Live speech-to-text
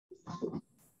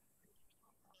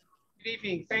Good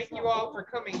evening. Thank you all for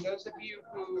coming. Those of you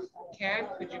who can,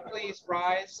 could you please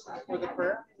rise for the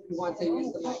prayer? You want to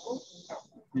use the mic?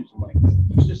 Use the mic.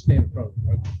 Just stand in front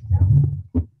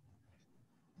of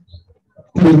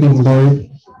Good evening, Lord.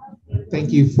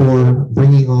 Thank you for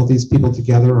bringing all these people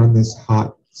together on this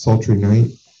hot, sultry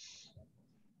night.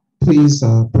 Please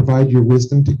provide your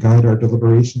wisdom to guide our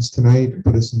deliberations tonight and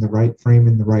put us in the right frame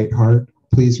and the right heart.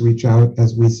 Please reach out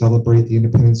as we celebrate the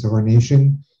independence of our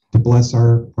nation to bless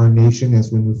our nation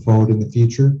as we move forward in the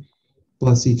future.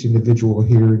 Bless each individual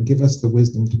here and give us the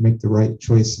wisdom to make the right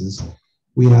choices.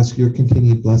 We ask your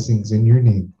continued blessings in your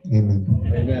name. Amen.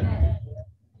 Amen.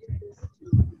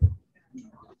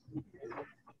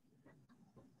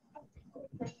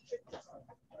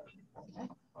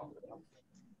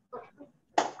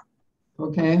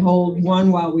 Okay, hold one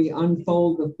while we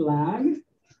unfold the flag.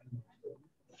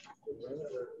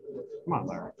 Come on,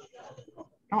 Larry.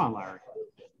 Come on, Larry.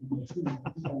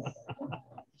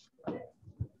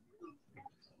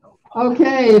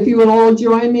 Okay, if you would all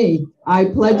join me. I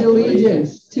pledge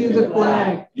allegiance to the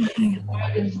flag of the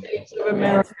United States of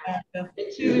America and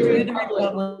to the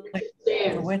republic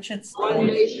for which it stands, one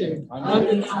nation,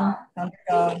 under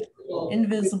God,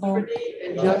 indivisible, and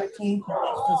justice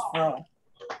for all.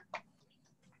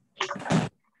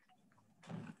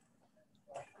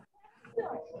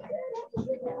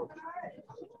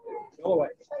 Go away.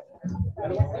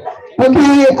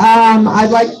 Okay, I'd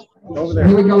like, Over there.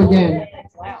 here we go again.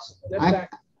 Step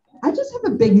back. I just have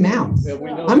a big mouth. Yeah,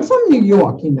 we know I'm that. from New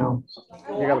York, you know.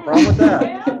 You got a problem with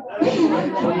that?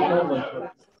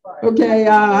 Okay,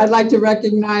 I'd like to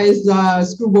recognize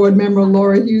School Board Member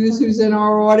Laura Hughes, who's in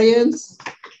our audience.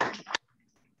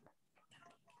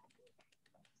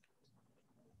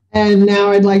 And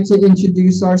now I'd like to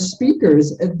introduce our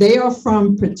speakers. They are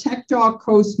from Protect Our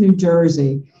Coast, New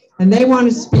Jersey. And they want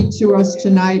to speak to us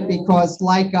tonight because,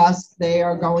 like us, they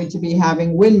are going to be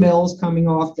having windmills coming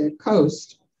off their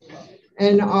coast.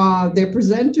 And their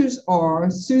presenters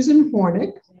are Susan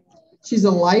Hornick. She's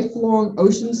a lifelong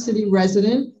Ocean City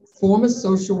resident, former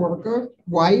social worker,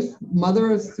 wife,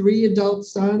 mother of 3 adult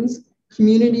sons,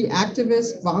 community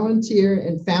activist, volunteer,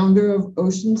 and founder of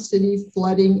Ocean City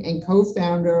Flooding and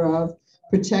co-founder of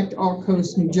Protect Our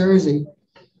Coast, New Jersey.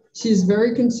 She's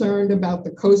very concerned about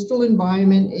the coastal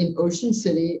environment in Ocean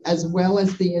City, as well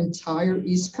as the entire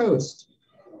East Coast.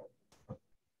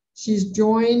 She's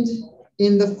joined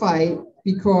in the fight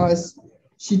because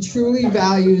she truly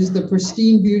values the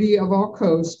pristine beauty of our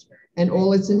coast and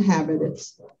all its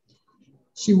inhabitants.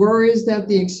 She worries that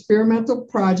the experimental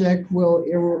project will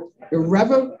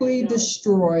irrevocably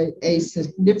destroy a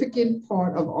significant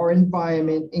part of our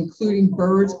environment, including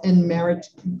birds and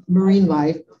marine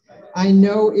life. I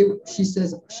know it, she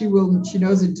says she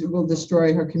knows it will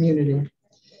destroy her community.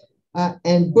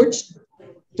 And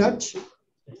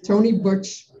Tony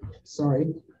Butch,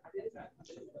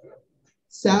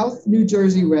 South New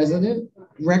Jersey resident,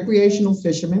 recreational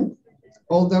fisherman.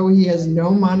 Although he has no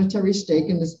monetary stake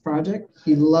in this project,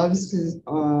 he loves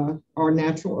our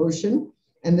natural ocean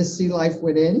and the sea life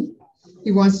within.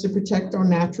 He wants to protect our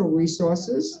natural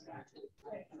resources.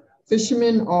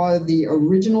 Fishermen are the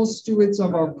original stewards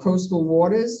of our coastal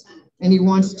waters, and he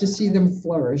wants to see them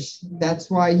flourish.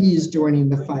 That's why he is joining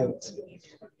the fight.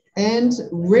 And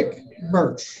Rick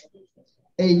Birch,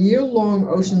 a year-long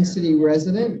Ocean City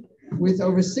resident with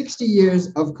over 60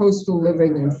 years of coastal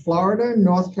living in Florida,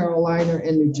 North Carolina,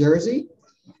 and New Jersey.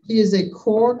 He is a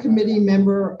core committee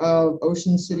member of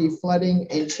Ocean City Flooding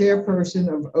and chairperson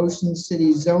of Ocean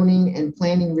City Zoning and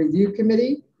Planning Review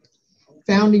Committee,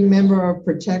 founding member of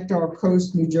Protect Our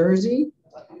Coast, New Jersey,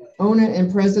 owner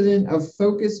and president of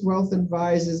Focus Wealth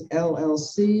Advisors,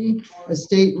 LLC, a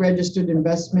state registered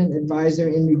investment advisor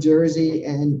in New Jersey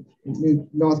and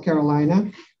North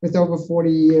Carolina, with over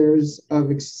 40 years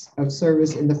of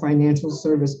service in the financial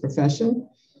service profession.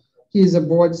 He is a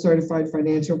board certified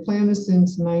financial planner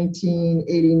since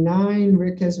 1989.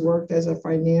 Rick has worked as a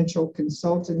financial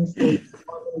consultant for the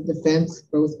Department of Defense,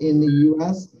 both in the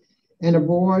US and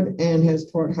abroad, and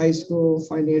has taught high school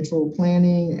financial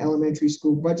planning, elementary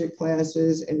school budget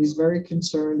classes, and is very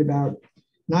concerned about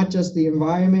not just the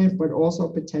environment, but also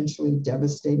potentially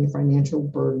devastating financial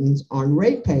burdens on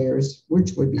ratepayers,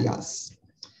 which would be us.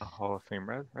 A Hall of Fame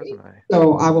resume.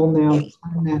 So I will now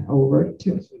turn that over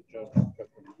to.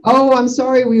 Oh, I'm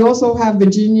sorry. We also have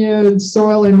Virginia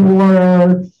Soil and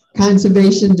Water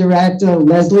Conservation Director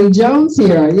Leslie Jones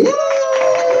here. Yay!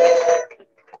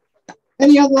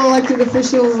 Any other elected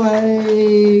officials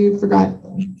I forgot?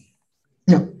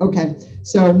 No. Okay.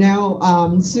 So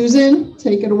now, Susan,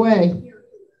 take it away.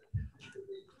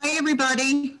 Hi,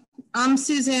 everybody. I'm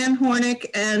Suzanne Hornick,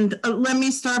 and let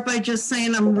me start by just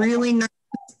saying I'm really nervous.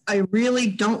 I really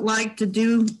don't like to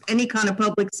do any kind of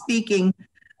public speaking.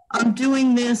 I'm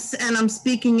doing this and I'm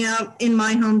speaking out in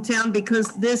my hometown because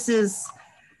this is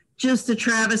just a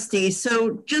travesty.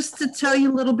 So just to tell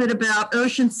you a little bit about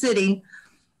Ocean City,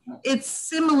 it's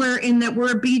similar in that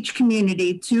we're a beach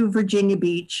community to Virginia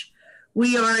Beach.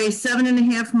 We are a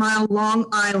 7.5-mile long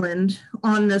island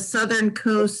on the southern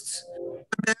coast,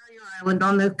 barrier island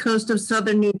on the coast of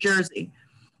southern New Jersey.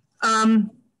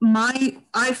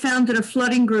 I founded a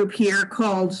flooding group here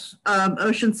called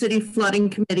Ocean City Flooding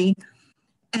Committee,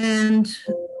 and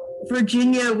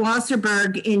Virginia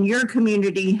Wasserberg in your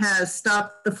community has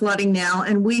stopped the flooding now,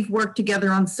 and we've worked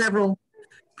together on several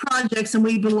projects, and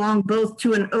we belong both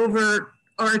to an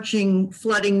overarching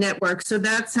flooding network. So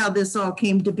that's how this all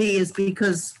came to be, is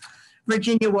because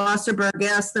Virginia Wasserberg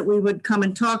asked that we would come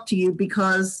and talk to you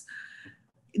because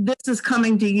this is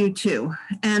coming to you too.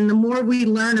 And the more we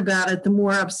learn about it, the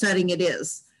more upsetting it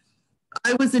is.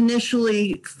 I was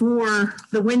initially for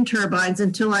the wind turbines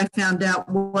until I found out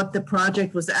what the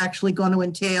project was actually going to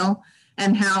entail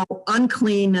and how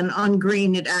unclean and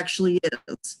ungreen it actually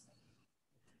is.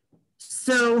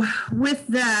 So with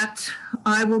that,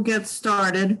 I will get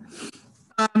started.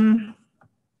 Our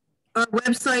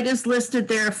website is listed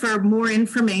there for more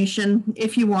information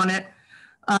if you want it.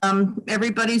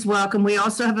 Everybody's welcome. We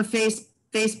also have a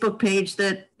Facebook page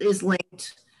that is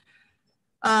linked.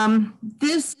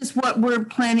 This is what we're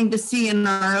planning to see in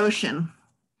our ocean.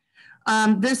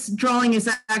 This drawing is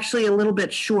actually a little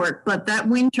bit short, but that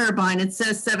wind turbine, it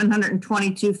says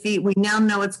 722 feet. We now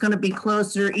know it's going to be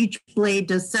closer, each blade,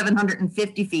 to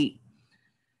 750 feet.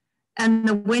 And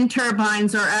the wind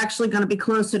turbines are actually going to be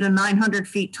closer to 900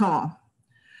 feet tall,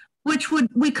 which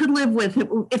we could live with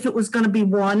if it was going to be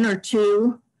 1 or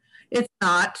 2. It's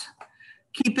not.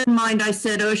 Keep in mind, I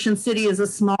said Ocean City is a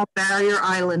small barrier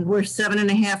island. We're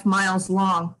 7.5 miles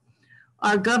long.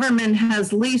 Our government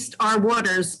has leased our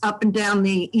waters up and down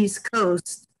the East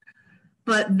Coast,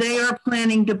 but they are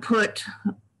planning to put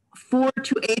 400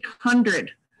 to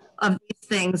 800 of these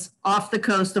things off the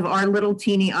coast of our little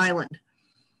teeny island.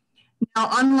 Now,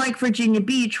 unlike Virginia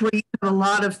Beach, where you have a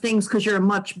lot of things because you're a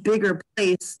much bigger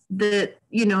place that,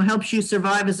 you know, helps you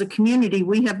survive as a community,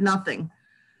 we have nothing.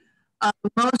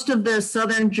 Most of the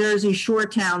southern Jersey shore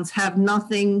towns have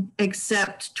nothing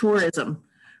except tourism,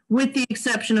 with the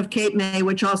exception of Cape May,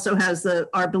 which also has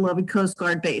our beloved Coast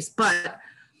Guard base, but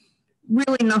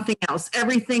really nothing else.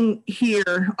 Everything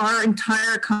here, our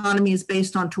entire economy is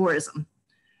based on tourism.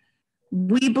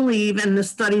 We believe, and the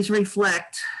studies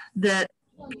reflect, that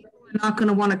people are not going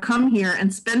to want to come here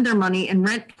and spend their money and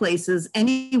rent places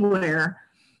anywhere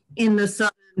in the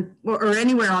southern or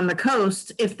anywhere on the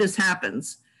coast if this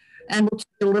happens. And we'll talk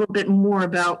a little bit more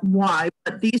about why,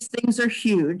 but these things are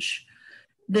huge.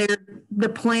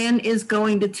 The plan is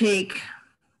going to take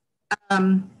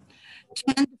 10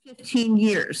 to 15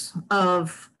 years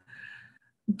of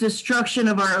destruction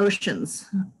of our oceans.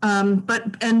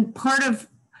 And part of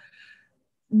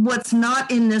what's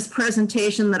not in this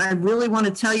presentation that I really want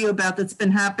to tell you about that's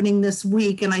been happening this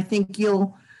week, and I think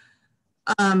you'll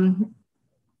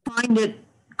find it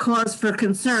cause for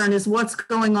concern, is what's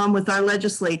going on with our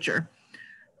legislature.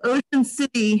 Ocean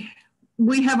City,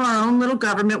 we have our own little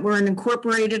government. We're an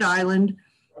incorporated island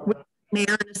with a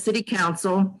mayor and a city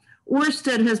council.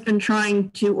 Ørsted has been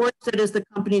trying to, Ørsted is the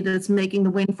company that's making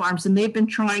the wind farms, and they've been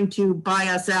trying to buy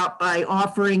us out by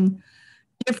offering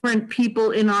different people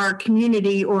in our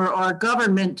community or our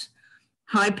government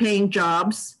high-paying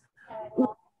jobs.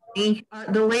 The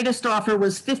latest offer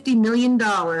was $50 million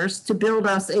to build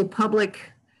us a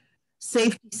public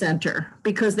safety center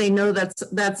because they know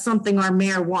that's something our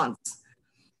mayor wants.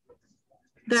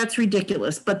 That's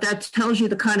ridiculous, but that tells you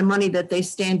the kind of money that they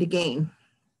stand to gain.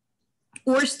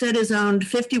 Ørsted is owned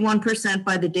 51%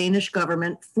 by the Danish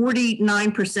government,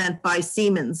 49% by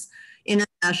Siemens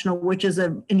International, which is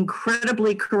an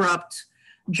incredibly corrupt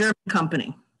German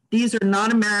company. These are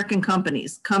not American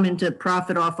companies coming to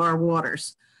profit off our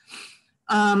waters.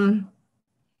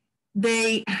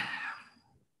 They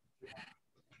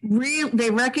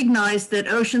recognize that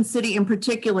Ocean City in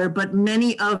particular, but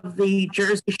many of the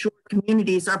Jersey Shore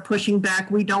communities are pushing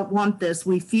back. We don't want this.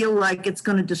 We feel like it's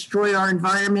going to destroy our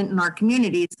environment and our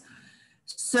communities.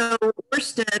 So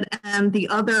Ørsted and the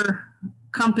other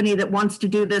company that wants to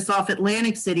do this off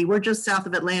Atlantic City, we're just south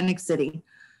of Atlantic City.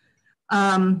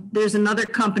 There's another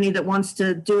company that wants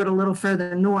to do it a little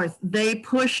further north. They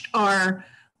pushed our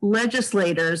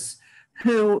legislators,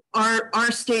 who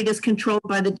our state is controlled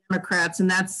by the Democrats, and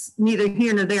that's neither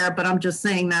here nor there, but I'm just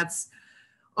saying that's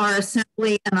Our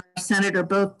assembly and our Senate are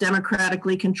both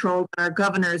democratically controlled, and our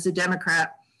governor is a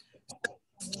Democrat.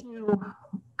 Two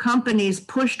companies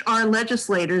pushed our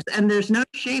legislators, and there's no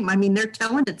shame. I mean, they're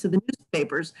telling it to the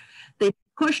newspapers. They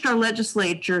pushed our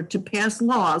legislature to pass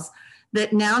laws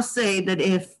that now say that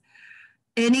if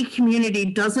any community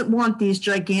doesn't want these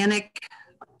gigantic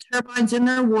turbines in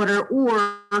their water,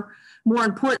 or more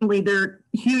importantly, they're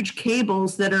huge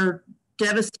cables that are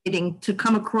devastating to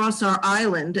come across our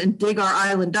island and dig our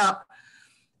island up,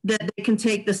 that they can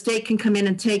take, the state can come in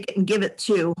and take it and give it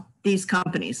to these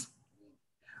companies.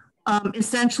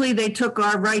 Essentially, they took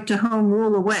our right to home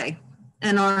rule away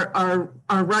and our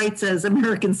rights as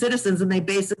American citizens, and they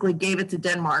basically gave it to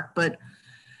Denmark. But,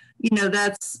 you know,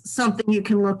 that's something you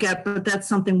can look at, but that's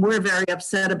something we're very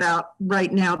upset about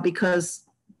right now, because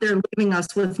they're leaving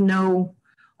us with no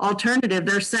alternative.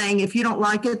 They're saying, if you don't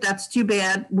like it, that's too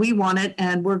bad. We want it,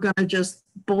 and we're going to just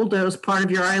bulldoze part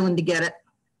of your island to get it.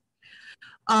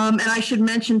 And I should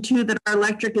mention too that our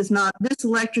electric is not, this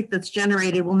electric that's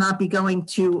generated will not be going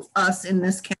to us in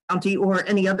this county or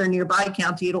any other nearby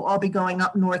county. It'll all be going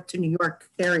up north to New York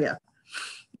area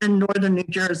and northern New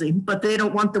Jersey, but they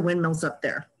don't want the windmills up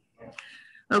there.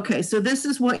 Okay, so this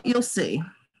is what you'll see.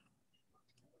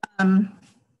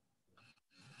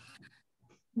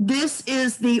 This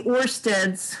is the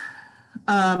Ørsted's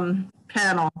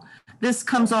panel. This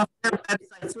comes off their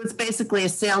website, so it's basically a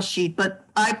sales sheet, but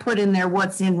I put in there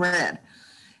what's in red.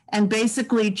 And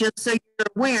basically, just so you're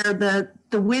aware,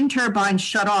 the wind turbines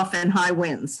shut off in high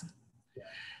winds.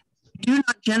 Do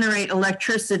not generate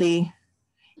electricity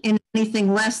in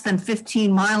anything less than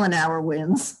 15-mile-an-hour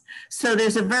winds. So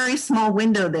there's a very small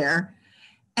window there,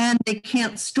 and they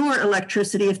can't store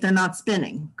electricity if they're not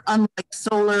spinning. Unlike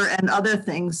solar and other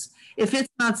things, if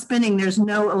it's not spinning, there's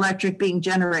no electric being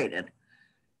generated.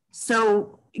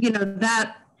 So, you know,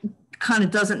 that kind of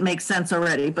doesn't make sense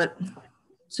already, but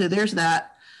so there's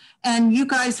that. And you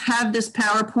guys have this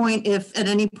PowerPoint. If at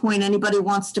any point anybody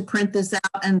wants to print this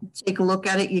out and take a look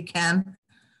at it, you can.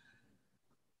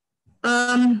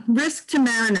 Risk to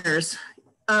mariners.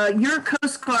 Your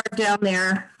Coast Guard down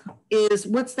there is,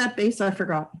 what's that base? I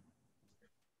forgot.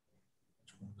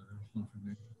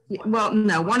 Well,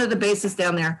 no, one of the bases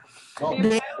down there.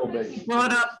 They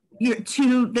brought up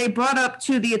they brought up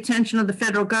to the attention of the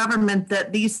federal government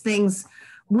that these things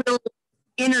will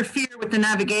interfere with the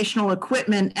navigational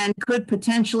equipment and could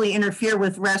potentially interfere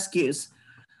with rescues.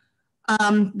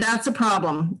 That's a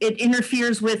problem. It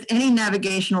interferes with any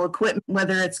navigational equipment,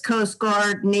 whether it's Coast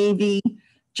Guard, Navy,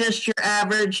 just your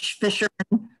average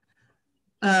fisherman.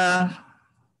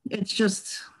 It's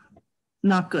just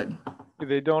not good.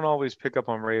 They don't always pick up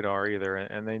on radar either,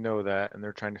 and they know that, and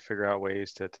they're trying to figure out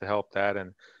ways to help that.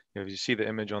 And you know, if you see the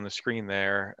image on the screen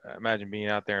there, imagine being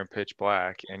out there in pitch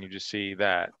black and you just see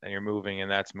that, and you're moving,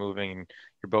 and that's moving, and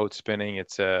your boat's spinning.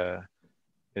 It's gonna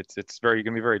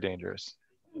be very dangerous.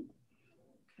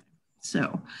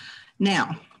 So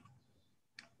now,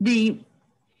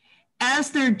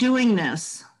 as they're doing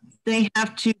this, they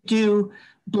have to do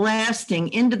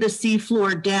blasting into the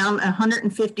seafloor down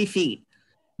 150 feet.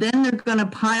 Then they're going to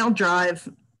pile drive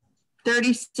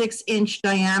 36-inch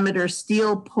diameter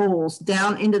steel poles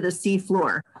down into the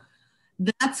seafloor.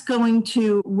 That's going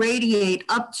to radiate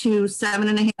up to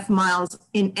 7.5 miles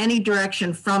in any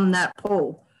direction from that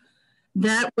pole.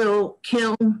 That will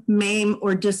kill, maim,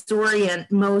 or disorient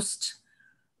most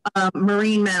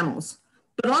marine mammals.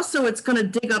 But also it's going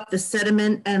to dig up the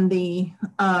sediment and the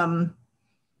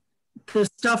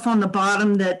stuff on the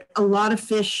bottom that a lot of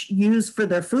fish use for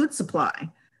their food supply.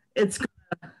 It's,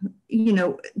 you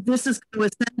know, this is going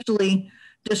to essentially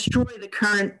destroy the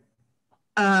current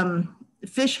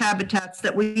fish habitats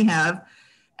that we have.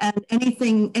 And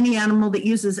any animal that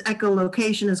uses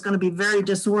echolocation is going to be very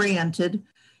disoriented.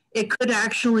 It could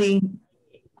actually,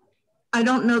 I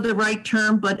don't know the right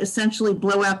term, but essentially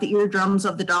blow out the eardrums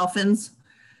of the dolphins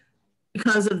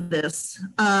because of this.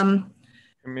 I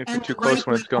mean, if they're too close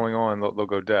when it's going on, they'll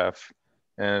go deaf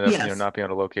and Yes. you know, not be able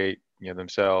to locate, you know,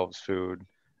 themselves, food.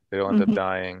 They'll end up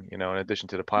dying. You know, in addition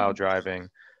to the pile driving,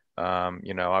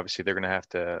 you know, obviously they're going to have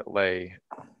to lay,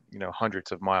 you know,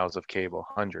 hundreds of miles of cable,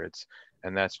 hundreds,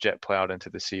 and that's jet plowed into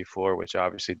the seafloor, which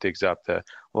obviously digs up the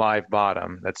live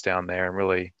bottom that's down there and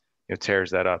really, you know, tears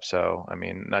that up. So, I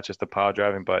mean, not just the pile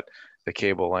driving, but the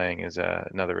cable laying is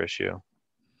another issue.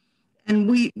 And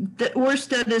the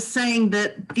Ørsted is saying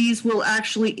that these will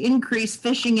actually increase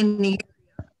fishing in the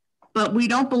area, but we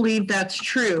don't believe that's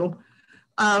true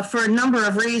for a number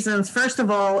of reasons. First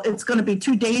of all, it's going to be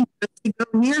too dangerous to go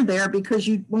near there because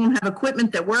you won't have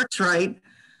equipment that works right.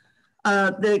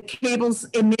 The cables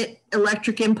emit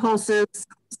electric impulses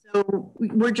So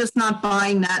we're just not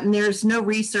buying that. And there's no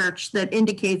research that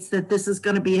indicates that this is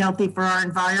going to be healthy for our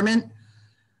environment.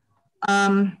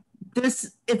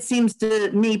 This, it seems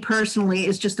to me personally,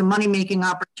 is just a money-making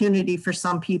opportunity for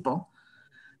some people.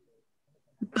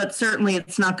 But certainly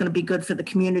it's not going to be good for the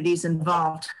communities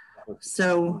involved.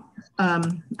 So,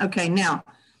 okay, now,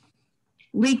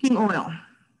 leaking oil.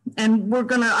 And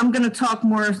I'm gonna talk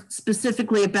more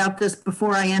specifically about this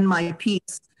before I end my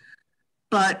piece.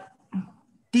 But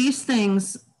these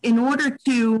things, in order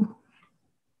to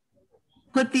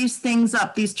put these things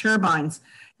up, these turbines,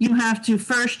 you have to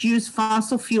first use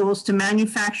fossil fuels to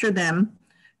manufacture them,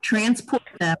 transport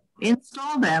them,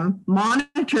 install them,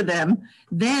 monitor them,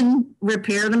 then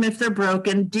repair them if they're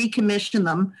broken, decommission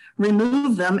them,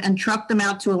 remove them, and truck them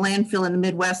out to a landfill in the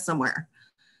Midwest somewhere.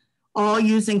 All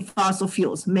using fossil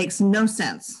fuels. Makes no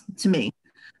sense to me.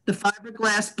 The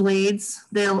fiberglass blades,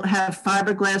 they'll have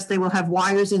fiberglass, they will have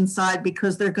wires inside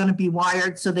because they're going to be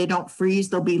wired so they don't freeze.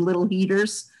 They'll be little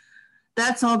heaters.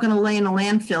 That's all going to lay in a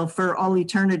landfill for all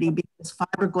eternity because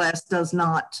fiberglass does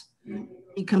not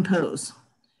decompose.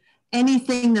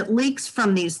 Anything that leaks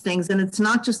from these things, and it's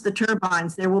not just the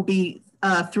turbines, there will be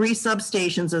 3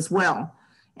 substations as well.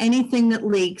 Anything that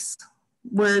leaks,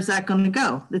 where is that going to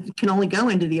go? It can only go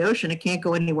into the ocean. It can't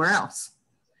go anywhere else.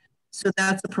 So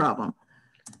that's a problem.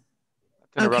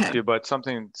 To interrupt you, but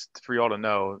something for you all to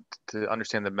know, to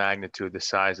understand the magnitude, the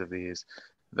size of these.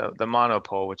 The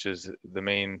monopole, which is the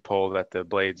main pole that the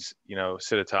blades,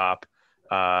 sit atop,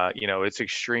 it's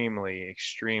extremely,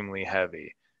 extremely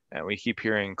heavy. And we keep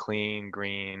hearing clean,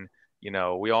 green.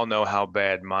 We all know how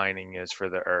bad mining is for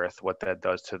the earth, what that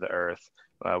does to the earth.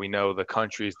 We know the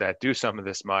countries that do some of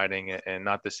this mining and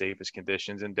not the safest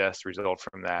conditions, and deaths result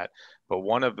from that. But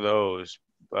one of those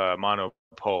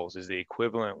monopoles is the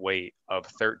equivalent weight of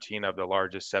 13 of the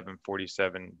largest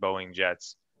 747 Boeing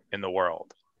jets in the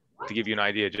world. To give you an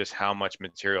idea just how much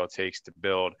material it takes to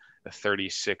build a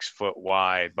 36-foot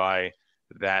wide by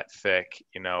that thick,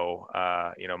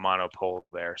 monopole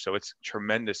there. So it's a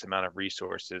tremendous amount of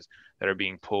resources that are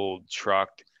being pulled,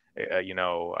 trucked,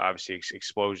 obviously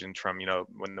explosions from,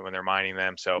 when they're mining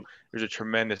them. So there's a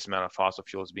tremendous amount of fossil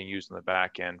fuels being used on the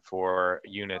back end for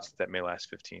units that may last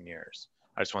 15 years.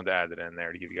 I just wanted to add that in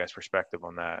there to give you guys perspective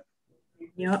on that.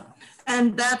 Yep.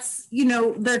 And that's,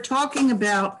 they're talking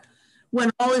about, when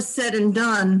all is said and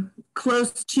done,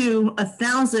 close to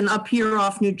 1,000 up here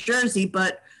off New Jersey,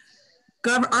 but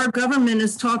our government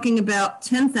is talking about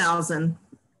 10,000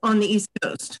 on the East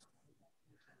Coast.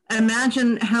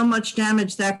 Imagine how much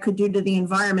damage that could do to the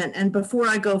environment. And before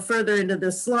I go further into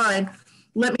this slide,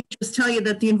 let me just tell you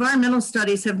that the environmental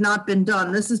studies have not been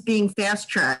done. This is being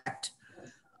fast-tracked.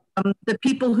 The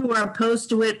people who are opposed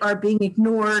to it are being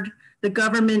ignored. The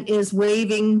government is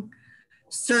waiving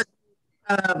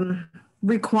certain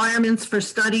requirements for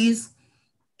studies,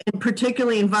 and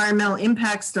particularly environmental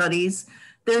impact studies.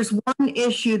 There's one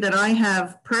issue that I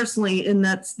have personally, and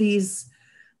that's these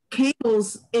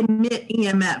cables emit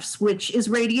EMFs, which is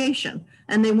radiation.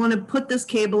 And they want to put this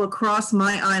cable across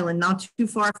my island, not too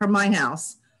far from my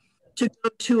house, to go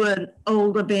to an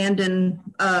old abandoned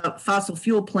fossil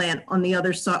fuel plant on the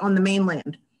other side, on the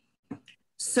mainland.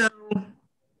 So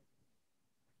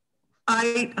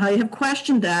I have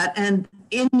questioned that, and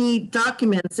in the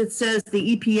documents, it says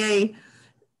the EPA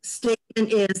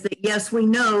statement is that, yes, we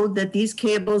know that these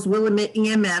cables will emit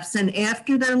EMFs, and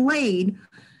after they're laid,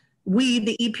 we,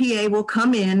 the EPA, will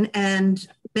come in and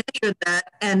measure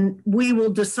that, and we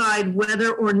will decide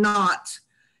whether or not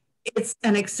it's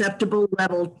an acceptable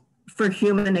level for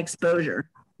human exposure.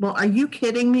 Well, are you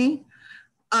kidding me?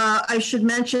 I should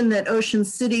mention that Ocean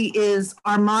City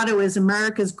our motto is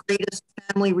America's greatest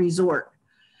family resort.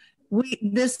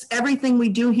 Everything we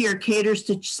do here caters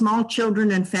to small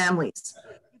children and families.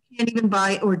 You can't even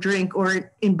buy or drink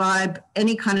or imbibe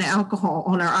any kind of alcohol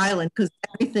on our island because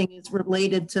everything is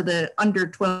related to the under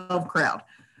 12 crowd.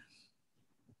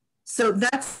 So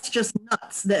that's just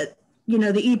nuts that,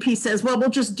 the EP says, well, we'll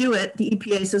just do it. The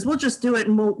EPA says, we'll just do it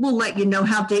and we'll let you know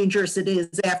how dangerous it is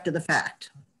after the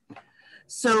fact.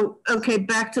 So, okay,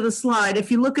 back to the slide.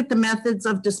 If you look at the methods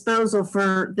of disposal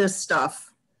for this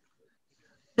stuff,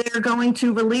 they're going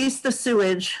to release the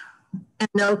sewage and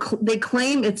they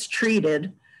claim it's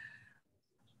treated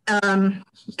and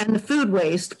the food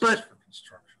waste, but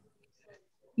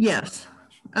yes.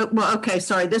 Well, okay,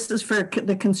 sorry, this is for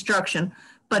the construction.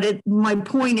 But my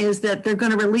point is that they're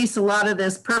going to release a lot of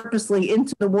this purposely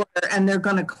into the water, and they're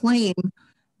going to claim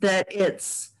that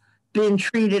it's been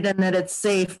treated and that it's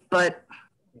safe. But,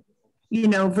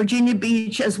 Virginia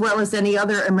Beach, as well as any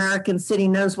other American city,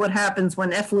 knows what happens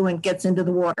when effluent gets into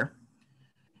the water.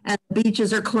 and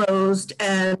beaches are closed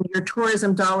and your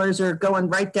tourism dollars are going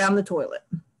right down the toilet.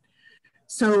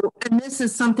 So, and this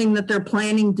is something that they're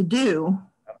planning to do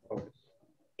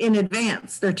in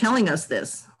advance. They're telling us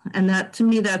this. And that, to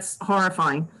me, that's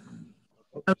horrifying.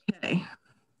 Okay.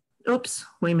 Oops,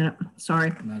 wait a minute.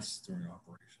 Sorry. And that's during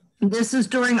operation. This is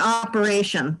during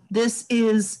operation. This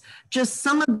is just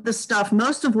some of the stuff,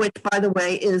 most of which, by the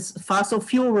way, is fossil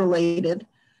fuel related,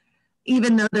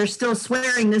 even though they're still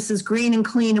swearing this is green and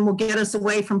clean and will get us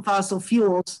away from fossil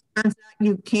fuels. Turns out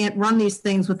you can't run these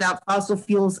things without fossil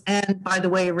fuels and, by the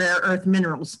way, rare earth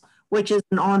minerals, which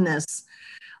isn't on this.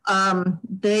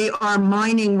 They are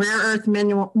mining rare earth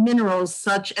minerals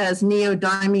such as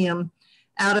neodymium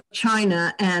out of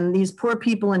China, and these poor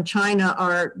people in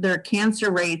China their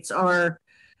cancer rates are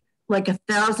like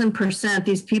 1,000%.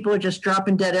 These people are just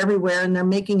dropping dead everywhere, and they're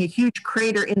making a huge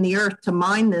crater in the earth to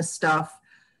mine this stuff.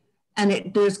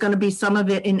 And there's going to be some of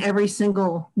it in every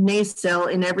single nacelle,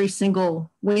 in every single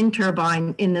wind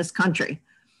turbine in this country.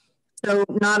 So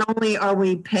not only are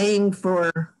we paying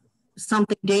for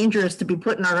something dangerous to be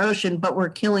put in our ocean, but we're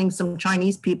killing some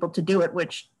Chinese people to do it,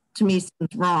 which to me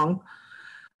seems wrong.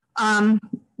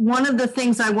 One of the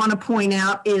things I want to point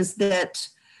out is that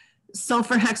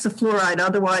sulfur hexafluoride,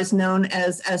 otherwise known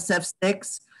as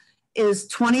SF6, is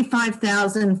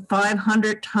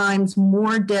 25,500 times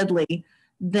more deadly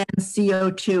than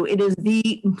CO2. It is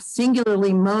the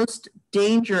singularly most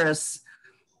dangerous,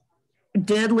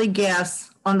 deadly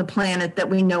gas on the planet that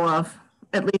we know of,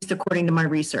 at least according to my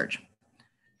research.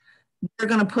 They're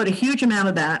going to put a huge amount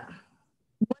of that.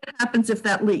 What happens if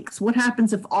that leaks? What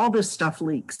happens if all this stuff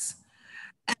leaks?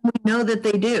 And we know that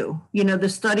they do. You know, the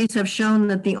studies have shown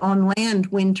that the on-land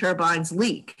wind turbines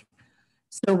leak.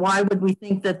 So why would we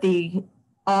think that the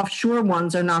offshore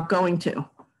ones are not going to?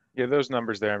 Yeah, those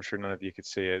numbers there, I'm sure none of you could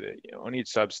see it. You know, on each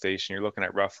substation, you're looking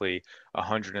at roughly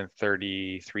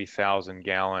 133,000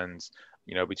 gallons,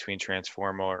 you know, between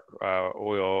transformer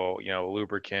oil, you know,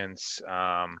 lubricants,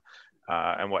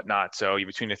 and whatnot. So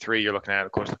between the three, you're looking at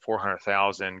close to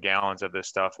 400,000 gallons of this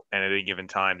stuff, and at any given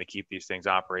time to keep these things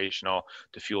operational,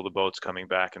 to fuel the boats coming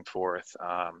back and forth.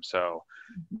 So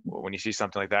when you see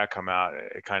something like that come out,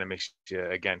 it kind of makes you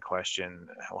again question,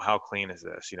 how clean is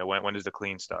this? You know, when does the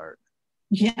clean start?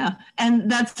 Yeah, and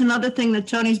that's another thing that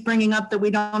Tony's bringing up that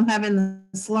we don't have in the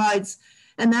slides,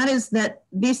 and that is that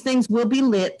these things will be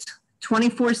lit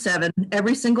 24/7,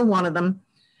 every single one of them.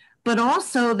 But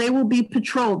also they will be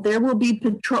patrolled. There will be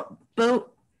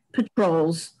boat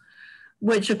patrols,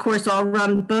 which of course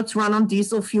boats run on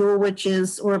diesel fuel,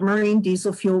 or marine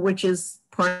diesel fuel, which is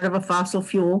part of a fossil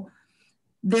fuel.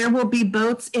 There will be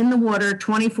boats in the water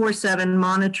 24/7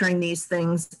 monitoring these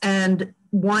things, and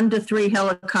 1 to 3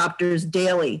 helicopters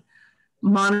daily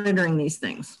monitoring these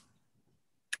things.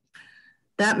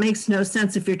 That makes no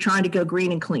sense if you're trying to go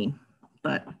green and clean.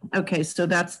 But okay, so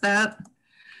that's that.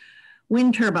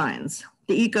 Wind turbines,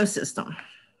 the ecosystem.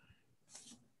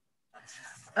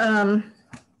 And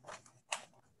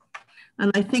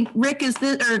I think Rick,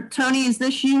 or Tony, is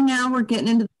this you now? We're getting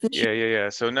into the fish. Yeah.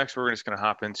 So next we're just going to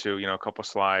hop into, you know, a couple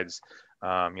slides,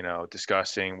 you know,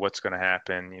 discussing what's going to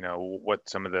happen, you know, what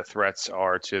some of the threats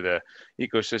are to the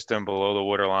ecosystem below the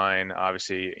waterline.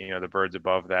 Obviously, you know, the birds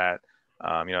above that.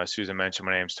 You know, as Susan mentioned,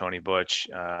 my name's Tony Butch,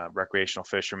 recreational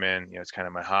fisherman. You know, it's kind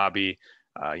of my hobby.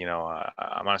 You know,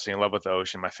 I'm honestly in love with the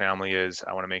ocean. My family is.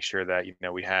 I want to make sure that, you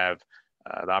know, we have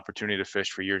the opportunity to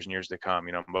fish for years and years to come.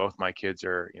 You know, both my kids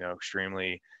are, you know,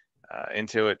 extremely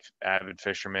into it, avid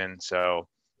fishermen. So,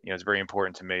 you know, it's very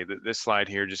important to me. This slide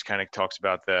here just kind of talks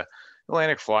about the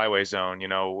Atlantic Flyway Zone. You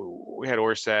know, we had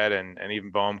Orsted and even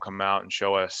Boehm come out and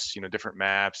show us, you know, different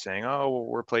maps saying, oh, well,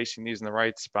 we're placing these in the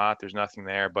right spot. There's nothing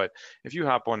there. But if you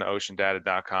hop on to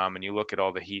oceandata.com and you look at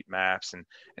all the heat maps and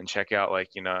check out,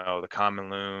 like, you know, the common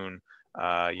loon,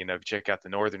 you know, check out the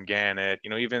northern gannet, you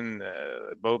know, even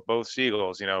both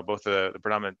seagulls, you know, both the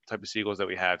predominant type of seagulls that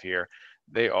we have here,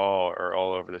 they all are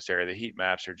all over this area. The heat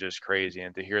maps are just crazy.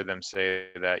 And to hear them say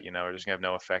that, you know, we're just gonna have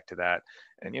no effect to that.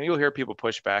 And, you know, you'll hear people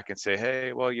push back and say,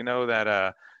 hey, well, you know,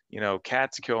 that, you know,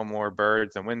 cats kill more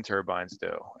birds than wind turbines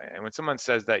do. And when someone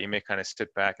says that, you may kind of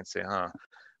sit back and say, huh.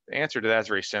 The answer to that is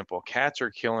very simple. Cats are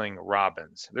killing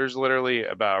robins. There's literally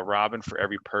about a robin for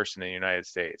every person in the United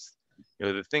States. You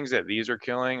know, the things that these are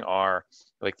killing are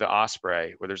like the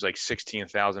osprey, where there's like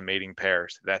 16,000 mating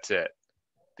pairs. That's it.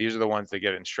 These are the ones that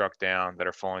get struck down, that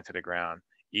are falling to the ground.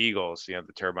 Eagles, you know,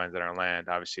 the turbines that are on land,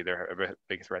 obviously they're a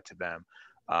big threat to them.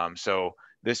 So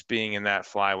this being in that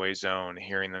flyway zone,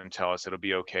 hearing them tell us it'll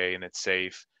be okay and it's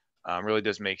safe, really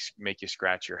does make you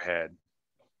scratch your head.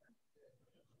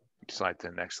 Slide to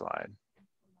the next slide.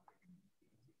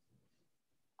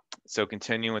 So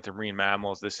continuing with the marine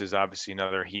mammals, this is obviously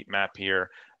another heat map here.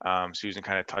 Susan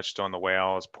kind of touched on the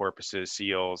whales, porpoises,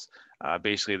 seals,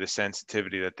 basically the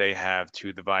sensitivity that they have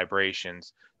to the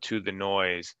vibrations, to the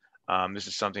noise. This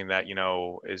is something that, you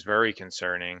know, is very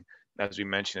concerning. As we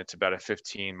mentioned, it's about a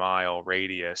 15-mile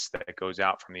radius that goes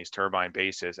out from these turbine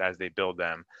bases as they build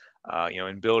them. You know,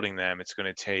 in building them, it's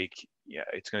going to take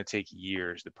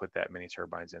years to put that many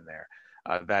turbines in there.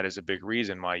 That is a big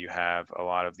reason why you have a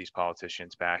lot of these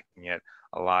politicians backing it,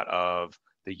 a lot of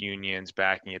the unions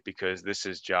backing it, because this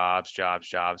is jobs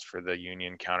for the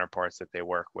union counterparts that they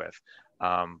work with.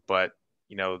 But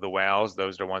you know, the whales,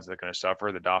 those are the ones that are going to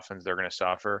suffer. The dolphins, they're going to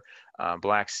suffer.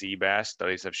 Black sea bass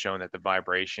studies have shown that the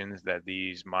vibrations that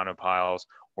these monopiles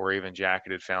or even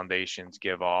jacketed foundations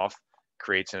give off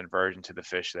creates an aversion to the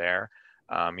fish there.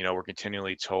 You know, we're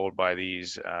continually told by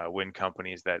these wind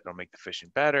companies that it'll make the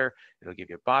fishing better, it'll give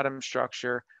you a bottom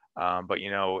structure. But,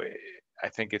 you know, I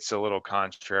think it's a little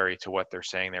contrary to what they're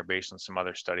saying there based on some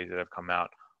other studies that have come out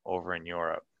over in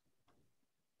Europe.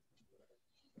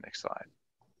 Next slide.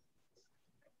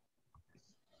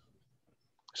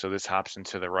 So this hops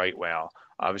into the right whale.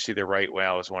 Obviously, the right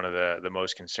whale is one of the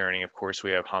most concerning. Of course,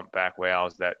 we have humpback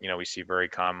whales that, you know, we see very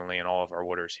commonly in all of our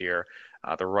waters here.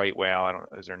 The right whale,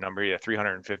 is there a number? Yeah,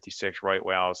 356 right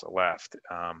whales left.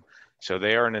 So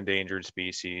they are an endangered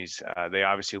species. They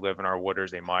obviously live in our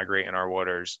waters. They migrate in our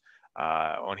waters.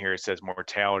 On here, it says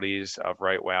mortalities of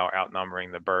right whale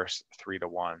outnumbering the births 3 to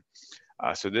 1.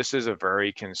 So this is a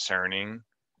very concerning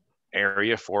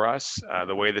area for us.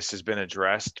 The way this has been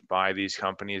addressed by these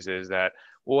companies is that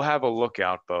we'll have a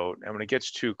lookout boat, and when it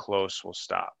gets too close, we'll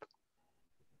stop.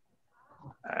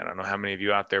 I don't know how many of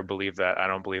you out there believe that. I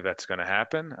don't believe that's going to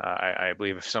happen. I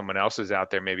believe if someone else is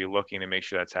out there maybe looking to make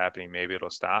sure that's happening, maybe it'll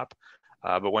stop.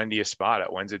 But when do you spot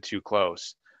it? When's it too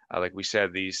close? Like we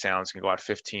said, these sounds can go out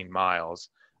 15 miles.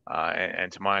 And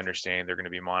to my understanding, they're going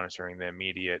to be monitoring the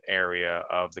immediate area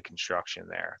of the construction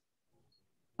there.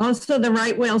 Also, the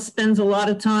right whale spends a lot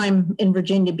of time in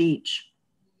Virginia Beach.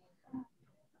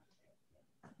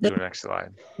 Do the next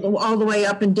slide. All the way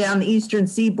up and down the eastern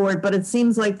seaboard, but it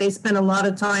seems like they spend a lot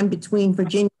of time between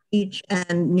Virginia Beach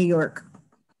and New York.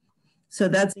 So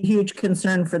that's a huge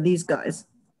concern for these guys.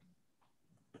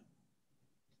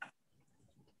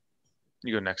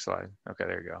 You go next slide. Okay,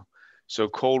 there you go. So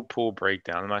cold pool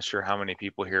breakdown. I'm not sure how many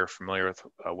people here are familiar with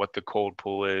what the cold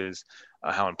pool is,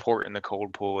 how important the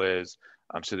cold pool is.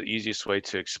 So the easiest way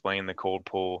to explain the cold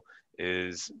pool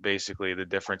is basically the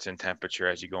difference in temperature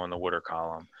as you go in the water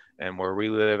column. And where we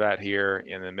live at here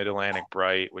in the Mid-Atlantic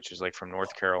Bight, which is like from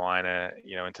North Carolina,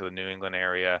 you know, into the New England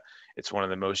area, it's one of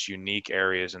the most unique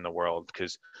areas in the world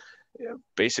because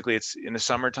basically it's in the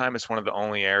summertime, it's one of the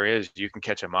only areas you can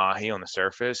catch a mahi on the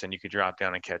surface and you could drop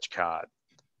down and catch cod.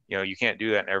 You know, you can't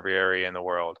do that in every area in the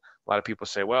world. A lot of people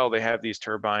say, well, they have these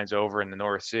turbines over in the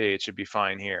North Sea. It should be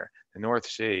fine here. The North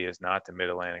Sea is not the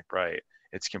Mid-Atlantic Bight.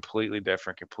 It's completely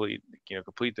different, complete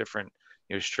different,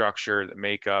 you know, structure, the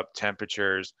makeup,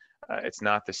 temperatures. It's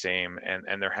not the same.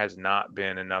 And there has not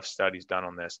been enough studies done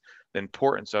on this. The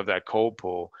importance of that cold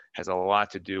pool has a lot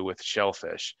to do with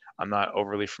shellfish. I'm not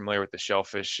overly familiar with the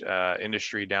shellfish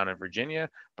industry down in Virginia,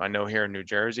 but I know here in New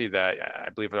Jersey that I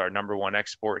believe our #1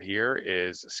 export here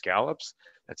is scallops.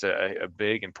 That's a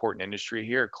big, important industry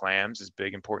here. Clams is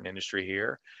big, important industry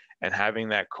here. And having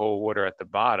that cold water at the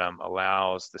bottom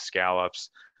allows the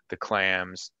scallops, the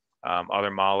clams,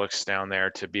 other mollusks down there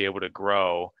to be able to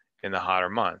grow in the hotter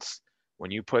months.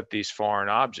 When you put these foreign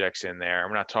objects in there,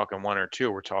 we're not talking 1 or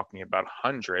 2, we're talking about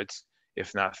hundreds,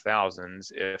 if not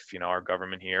thousands, if, you know, our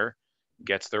government here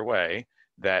gets their way,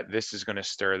 that this is going to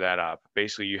stir that up.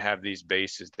 Basically, you have these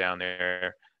bases down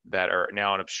there that are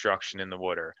now an obstruction in the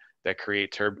water, that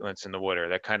create turbulence in the water,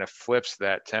 that kind of flips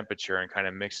that temperature and kind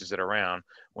of mixes it around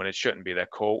when it shouldn't be.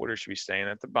 That cold water should be staying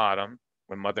at the bottom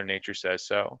when Mother Nature says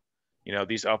so. You know,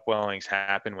 these upwellings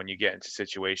happen when you get into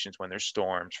situations when there's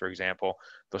storms, for example.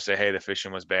 They'll say, hey, the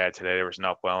fishing was bad today, there was an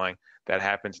upwelling. That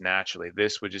happens naturally.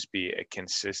 This would just be a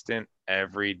consistent,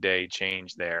 everyday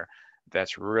change there.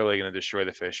 That's really going to destroy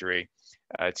the fishery.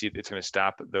 It's going to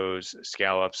stop those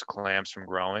scallops, clams from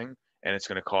growing, and it's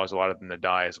going to cause a lot of them to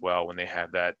die as well when they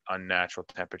have that unnatural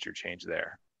temperature change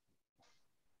there.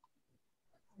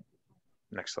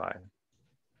 Next slide.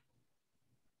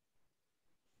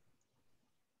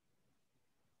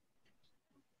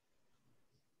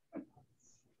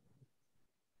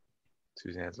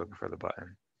 Suzanne's looking for the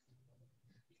button.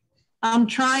 I'm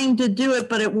trying to do it,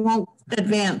 but it won't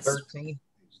advance. 13.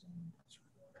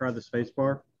 Try the space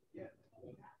bar.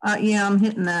 Yeah, I'm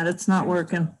hitting that. It's not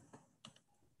working.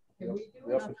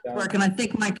 Up and down. Working. I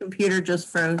think my computer just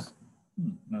froze.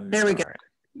 There we go.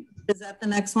 Is that the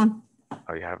next one?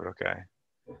 Oh, you have it. Okay.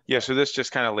 Yeah. So this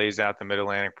just kind of lays out the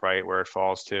Mid-Atlantic, right, where it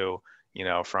falls to, you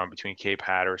know, from between Cape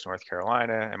Hatteras, North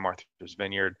Carolina, and Martha's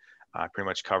Vineyard. Pretty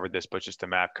much covered this, but just a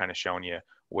map kind of showing you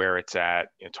where it's at.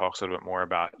 It talks a little bit more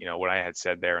about, you know, what I had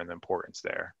said there and the importance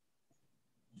there.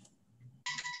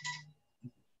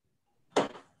 You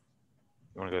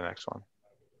want to go to the next one?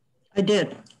 I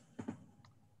did.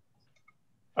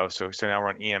 Oh, so now we're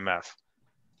on EMF.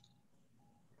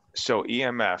 So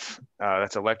EMF,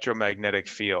 that's electromagnetic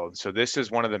field. So this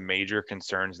is one of the major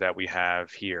concerns that we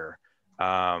have here. You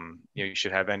know, you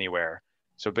should have anywhere.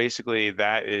 So basically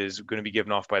that is going to be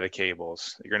given off by the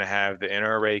cables. You're going to have the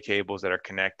inner array cables that are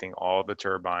connecting all the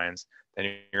turbines. Then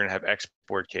you're going to have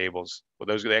export cables. Well,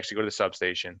 those they actually go to the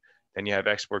substation. Then you have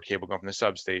export cable going from the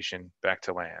substation back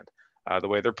to land. The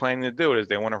way they're planning to do it is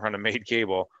they want to run a maid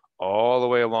cable all the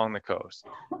way along the coast.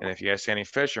 And if you ask any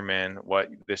fishermen what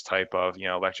this type of, you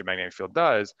know, electromagnetic field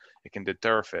does, it can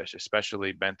deter fish,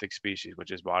 especially benthic species, which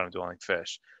is bottom dwelling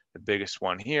fish. The biggest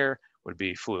one here would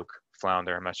be fluke,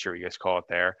 flounder. I'm not sure what you guys call it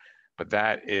there, but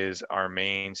that is our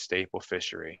main staple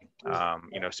fishery.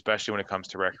 You know, especially when it comes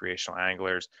to recreational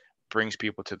anglers, brings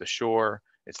people to the shore.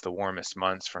 It's the warmest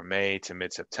months from May to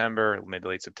mid-September, mid to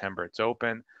late September, it's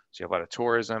open. So you have a lot of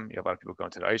tourism. You have a lot of people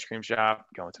going to the ice cream shop,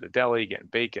 going to the deli, getting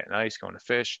bait, getting ice, going to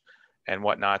fish and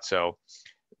whatnot. So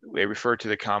they refer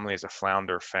to it commonly as a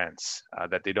flounder fence,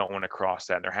 that they don't want to cross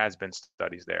that. And there has been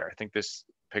studies there. I think this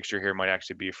picture here might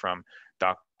actually be from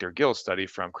Dr. Gill's study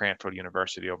from Cranfield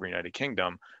University over in the United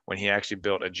Kingdom, when he actually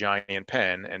built a giant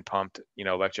pen and pumped, you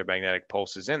know, electromagnetic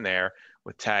pulses in there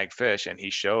with tag fish. And he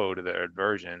showed the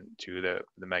aversion to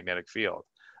the magnetic field.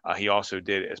 He also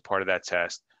did, as part of that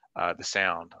test, the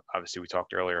sound. Obviously, we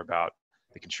talked earlier about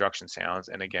the construction sounds,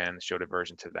 and again, showed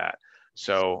aversion to that.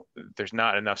 So there's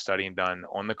not enough studying done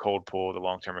on the cold pool, the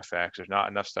long-term effects. There's not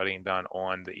enough studying done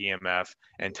on the EMF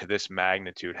and to this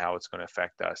magnitude, how it's going to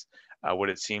affect us. What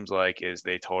it seems like is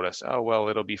they told us, oh, well,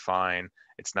 it'll be fine.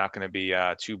 It's not going to be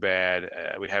too bad.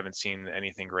 We haven't seen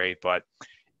anything great, but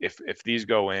if these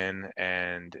go in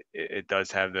and it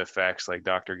does have the effects like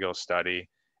Dr. Gill's study,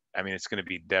 I mean, it's going to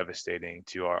be devastating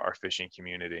to our fishing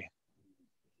community.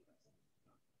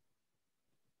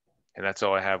 And that's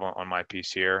all I have on my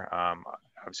piece here.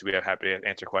 Obviously, we are happy to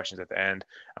answer questions at the end.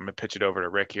 I'm going to pitch it over to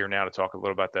Rick here now to talk a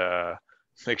little about the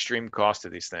extreme cost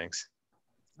of these things.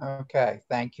 Okay,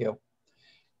 thank you.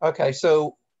 Okay,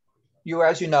 so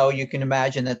as you know, you can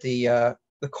imagine that the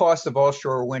cost of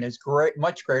offshore wind is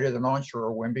much greater than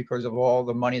onshore wind because of all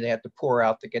the money they have to pour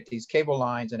out to get these cable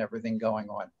lines and everything going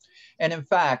on. And in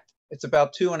fact, it's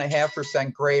about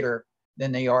 2.5% greater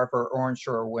than they are for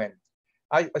onshore wind.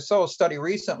 I saw a study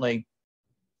recently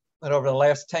that over the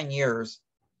last 10 years,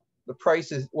 the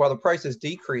price is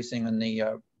decreasing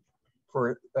in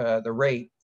for the rate.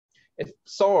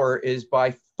 Solar is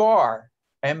by far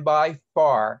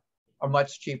a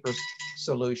much cheaper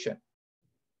solution.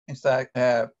 In fact,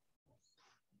 and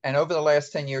over the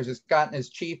last 10 years, it's gotten as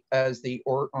cheap as the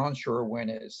onshore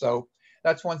wind is. So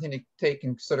that's one thing to take in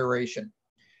consideration.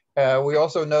 We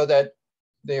also know that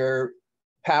their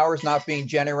power is not being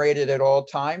generated at all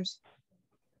times,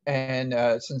 and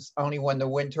since only when the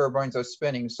wind turbines are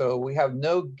spinning. So we have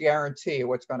no guarantee of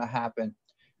what's going to happen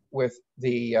with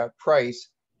the price.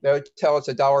 They'll tell us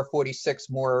 $1.46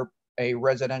 more a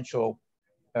residential,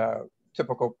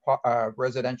 typical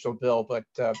residential bill, but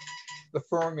the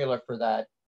formula for that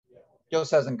just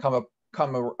hasn't come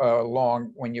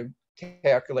along when you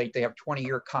calculate they have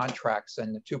 20-year contracts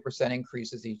and the 2%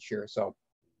 increases each year. So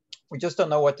we just don't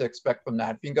know what to expect from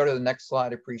that. If you can go to the next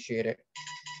slide, I appreciate it.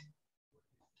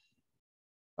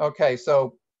 Okay,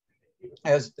 so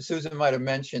as Susan might have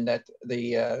mentioned, that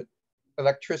the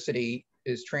electricity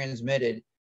is transmitted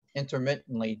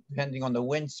intermittently depending on the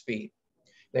wind speed.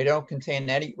 They don't contain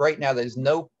any, right now there's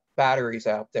no batteries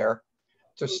out there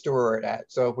to store it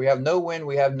at. So if we have no wind,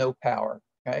 we have no power,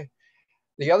 okay?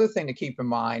 The other thing to keep in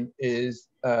mind is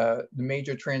the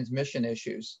major transmission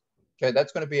issues. Okay,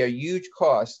 that's going to be a huge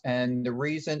cost, and the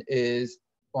reason is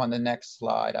on the next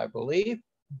slide, I believe.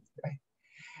 Okay.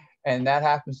 And that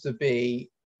happens to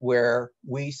be where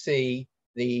we see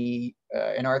the,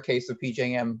 in our case, the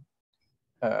PJM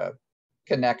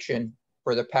connection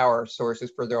for the power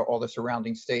sources for all the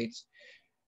surrounding states.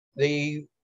 The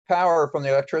power from the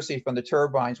electricity from the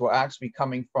turbines will actually be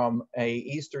coming from a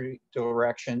easterly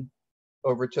direction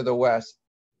over to the west.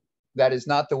 That is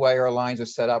not the way our lines are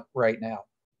set up right now.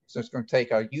 So it's going to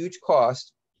take a huge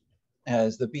cost,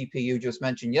 as the BPU just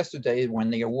mentioned yesterday, when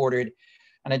they awarded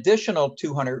an additional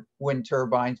 200 wind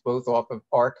turbines, both off of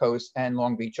our coast and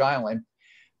Long Beach Island.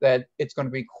 that it's going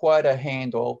to be quite a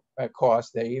handle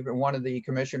cost. One of the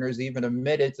commissioners even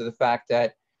admitted to the fact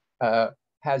that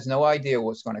has no idea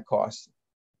what's going to cost.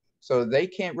 So they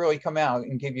can't really come out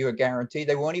and give you a guarantee.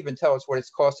 They won't even tell us what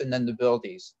it's costing them to build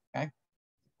these. Okay.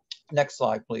 Next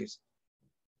slide, please.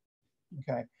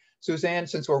 Okay. Suzanne,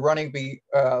 since we're running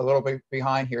a little bit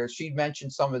behind here, she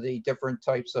mentioned some of the different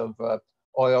types of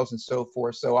oils and so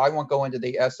forth. So I won't go into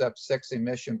the SF6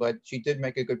 emission, but she did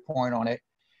make a good point on it.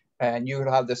 And you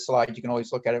have this slide, you can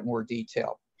always look at it in more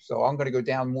detail. So I'm going to go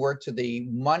down more to the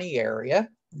money area,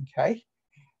 okay?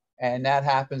 And that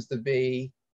happens to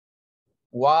be,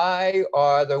 why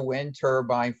are the wind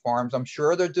turbine farms, I'm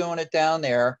sure they're doing it down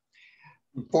there,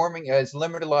 forming as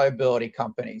limited liability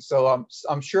companies. So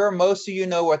I'm sure most of you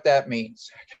know what that means,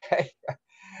 okay?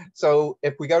 So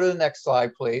if we go to the next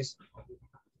slide, please.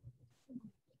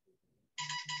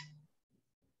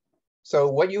 So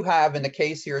what you have in the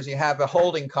case here is you have a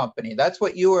holding company. That's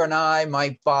what you and I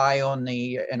might buy on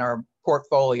in our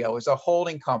portfolio, is a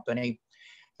holding company,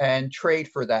 and trade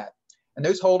for that. And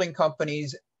those holding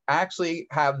companies actually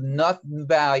have nothing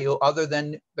value other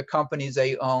than the companies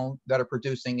they own that are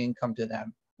producing income to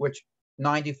them, which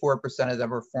 94% of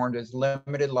them are formed as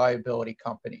limited liability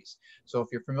companies. So if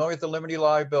you're familiar with the limited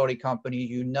liability company,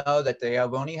 you know that they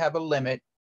only have a limit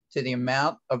to the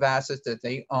amount of assets that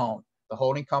they own. The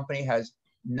holding company has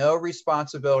no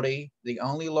responsibility. The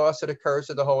only loss that occurs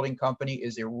to the holding company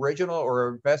is the original or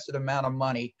invested amount of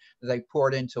money that they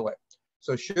poured into it.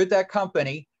 So should that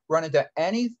company run into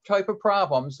any type of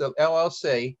problems, the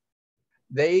LLC,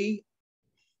 they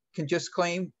can just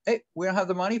claim, hey, we don't have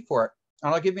the money for it.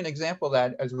 And I'll give you an example of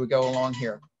that as we go along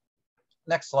here.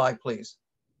 Next slide, please.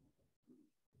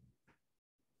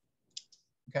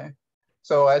 Okay.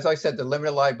 So as I said, the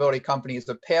limited liability company is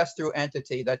a pass-through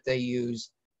entity that they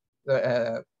use.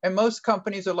 And most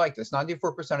companies are like this.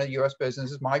 94% of U.S.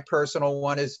 businesses, my personal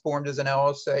one is formed as an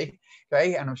LLC,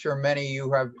 okay? And I'm sure many of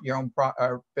you have your own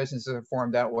businesses are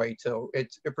formed that way too.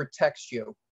 It protects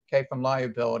you, okay, from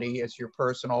liability. It's your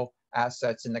personal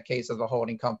assets. In the case of the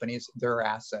holding companies, their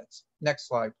assets. Next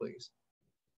slide, please.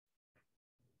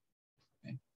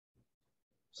 Okay.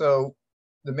 So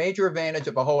the major advantage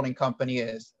of a holding company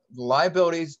is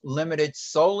liabilities limited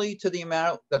solely to the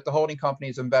amount that the holding company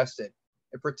is invested.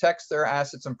 It protects their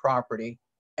assets and property.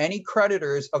 Any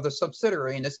creditors of the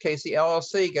subsidiary, in this case the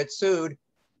LLC, get sued,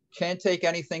 can't take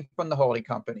anything from the holding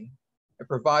company. It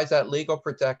provides that legal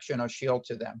protection or shield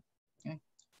to them. Okay?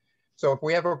 So if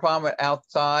we have a problem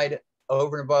outside,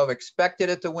 over and above expected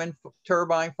at the wind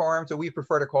turbine farms, and we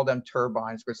prefer to call them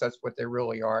turbines because that's what they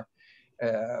really are,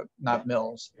 not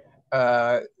mills.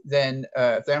 Then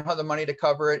if they don't have the money to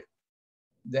cover it,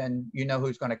 then you know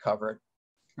who's going to cover it.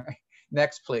 Right.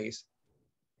 Next, please.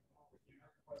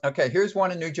 Okay, here's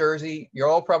one in New Jersey. You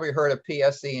all probably heard of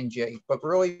PSE&G, but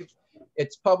really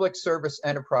it's Public Service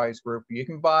Enterprise Group. You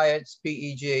can buy it, it's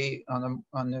PEG on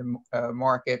the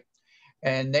market,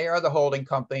 and they are the holding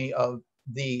company of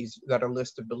these that are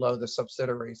listed below the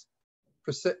subsidiaries.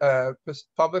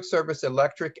 Public Service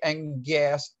Electric and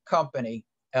Gas Company,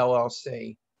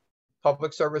 LLC.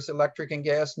 Public Service Electric and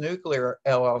Gas Nuclear,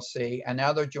 LLC, and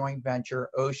now their joint venture,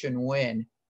 Ocean Wind,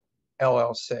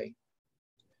 LLC.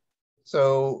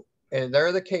 So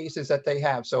they're the cases that they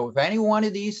have. So if any one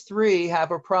of these three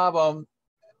have a problem,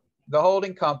 the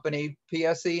holding company,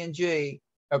 PSE&G,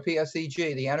 or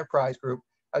PSEG, the enterprise group,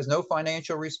 has no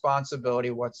financial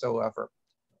responsibility whatsoever.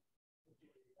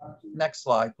 Next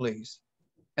slide, please.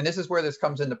 And this is where this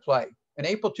comes into play. In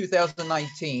April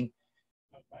 2019,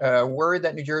 word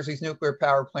that New Jersey's nuclear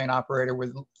power plant operator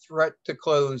would threat to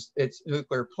close its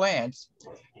nuclear plants,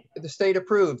 the state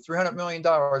approved $300 million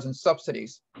in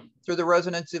subsidies through the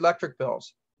residents' electric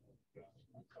bills.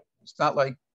 It's not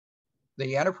like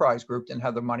the enterprise group didn't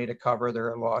have the money to cover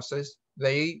their losses.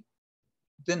 They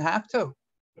didn't have to.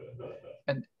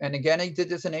 And again, they did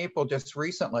this in April just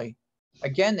recently.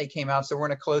 Again, they came out, so we're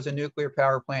going to close a nuclear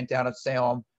power plant down at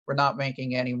Salem. We're not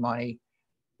making any money.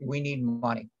 We need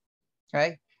money.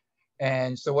 Okay.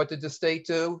 And so what did the state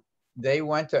do? They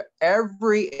went to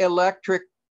every electric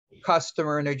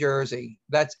customer in New Jersey.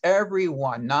 That's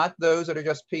everyone, not those that are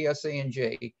just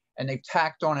PSE&G. And they've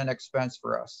tacked on an expense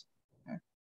for us. Okay.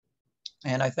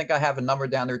 And I think I have a number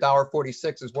down there.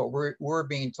 $1.46 is what we're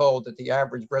being told that the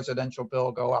average residential bill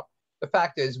will go up. The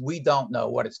fact is we don't know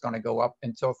what it's going to go up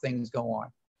until things go on.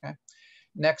 Okay.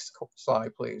 Next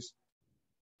slide, please.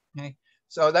 Okay.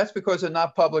 So that's because they're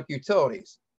not public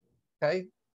utilities. Okay.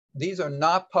 These are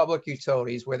not public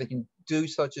utilities where they can do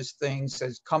such as things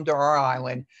as come to our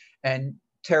island and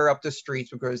tear up the streets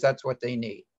because that's what they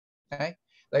need. Okay.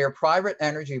 They are private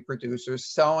energy producers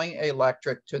selling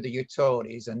electric to the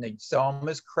utilities, and they sell them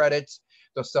as credits.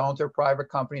 They'll sell them to private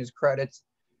companies as credits.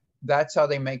 That's how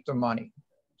they make their money.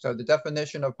 So the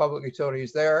definition of public utility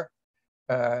is there.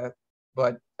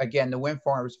 But again, the wind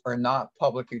farms are not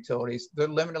public utilities. They're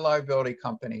limited liability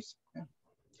companies. And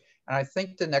I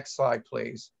think the next slide,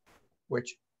 please,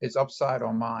 which is upside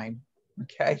on mine.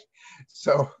 Okay,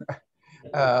 so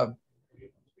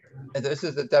this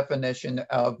is the definition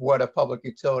of what a public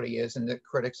utility is and the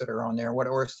critics that are on there, what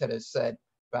Ørsted has said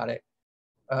about it.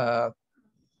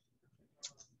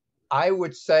 I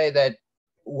would say that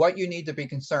what you need to be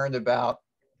concerned about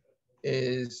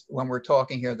is, when we're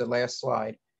talking here, the last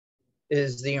slide,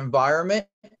 is the environment,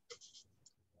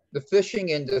 the fishing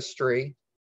industry,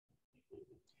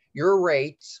 your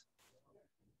rates,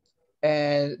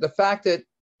 and the fact that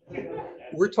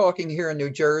we're talking here in New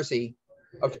Jersey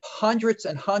of hundreds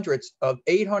and hundreds of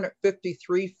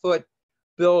 853-foot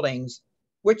buildings,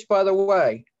 which, by the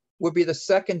way, would be the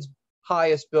second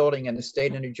highest building in the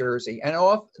state of New Jersey. And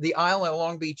off the island,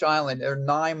 Long Beach Island, they're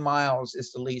 9 miles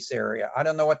is the lease area. I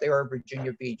don't know what they are at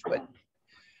Virginia Beach, but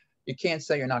you can't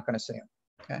say you're not going to see them.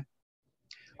 Okay,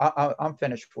 I'm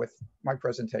finished with my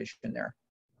presentation there.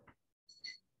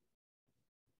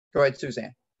 Go ahead,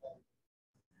 Suzanne.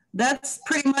 That's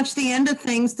pretty much the end of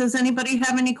things. Does anybody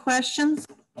have any questions?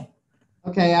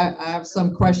 Okay, I have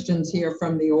some questions here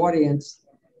from the audience.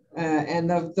 And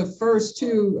the first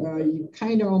two, you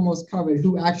kind of almost covered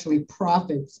who actually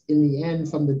profits in the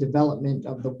end from the development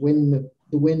of the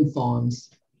wind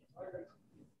farms.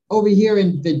 Over here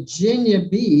in Virginia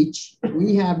Beach,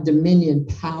 we have Dominion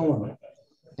Power.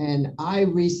 And I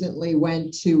recently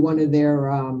went to one of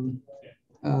their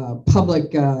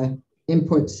public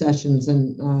input sessions,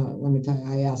 and let me tell you,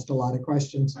 I asked a lot of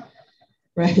questions,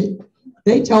 right?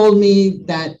 They told me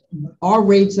that our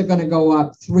rates are going to go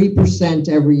up 3%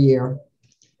 every year,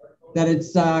 that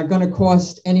it's going to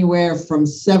cost anywhere from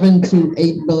 $7 to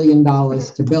 $8 billion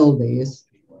to build these.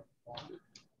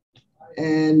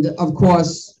 And of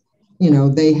course, you know,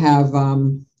 they have,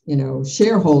 you know,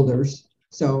 shareholders.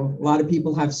 So a lot of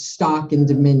people have stock in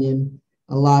Dominion.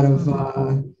 A lot of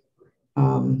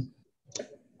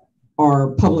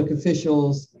our public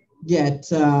officials get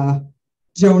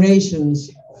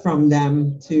donations from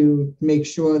them to make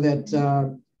sure that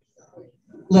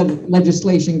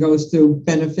legislation goes through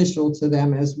beneficial to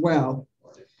them as well.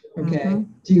 Okay.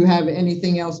 Do you have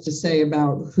anything else to say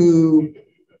about who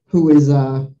is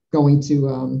going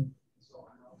to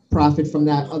profit from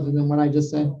that other than what I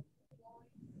just said?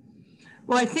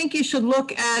 Well, I think you should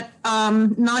look at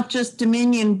not just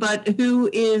Dominion, but who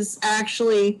is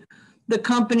actually the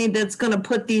company that's going to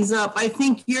put these up. I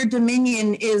think your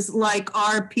Dominion is like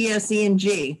our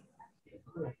PSE&G.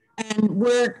 And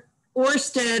we're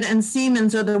Ørsted and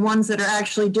Siemens are the ones that are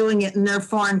actually doing it in their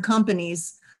foreign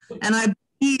companies. And I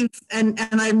believe, and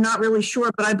I'm not really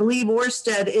sure, but I believe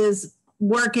Ørsted is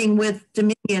working with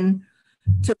Dominion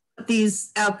to put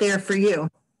these out there for you.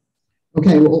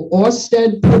 Okay, well,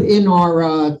 Ørsted put in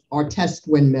our test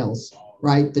windmills,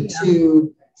 right? The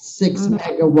two 6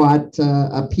 megawatt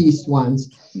a piece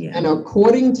ones. Yeah. And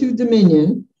according to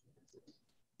Dominion,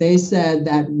 they said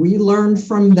that we learned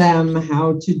from them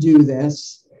how to do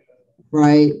this,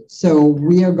 right? So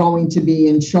we are going to be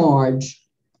in charge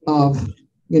of,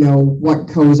 you know, what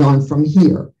goes on from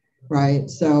here, right?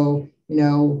 So, you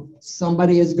know,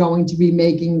 somebody is going to be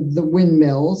making the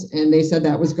windmills, and they said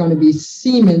that was going to be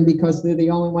Siemens because they're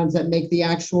the only ones that make the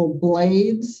actual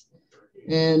blades.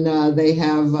 And they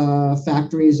have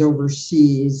factories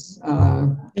overseas.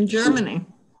 In Germany.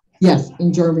 Yes,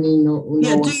 in Germany.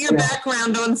 Yeah, do your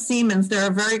background on Siemens.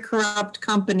 They're a very corrupt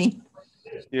company.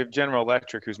 You have General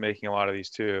Electric, who's making a lot of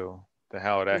these too, the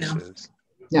Howard X's.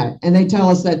 Yeah, and they tell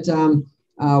us that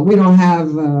we don't have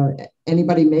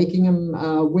anybody making them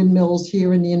windmills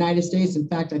here in the United States. In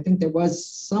fact, I think there was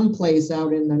some place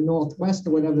out in the Northwest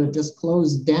or whatever that just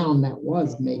closed down that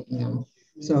was making them.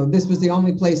 So this was the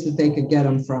only place that they could get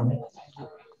them from,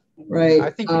 right?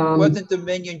 I think wasn't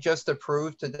Dominion just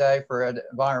approved today for an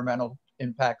environmental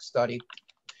impact study?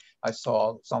 I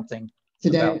saw something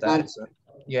today about that. So,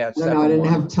 yeah, no, I didn't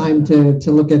have time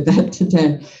to look at that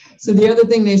today. So the other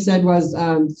thing they said was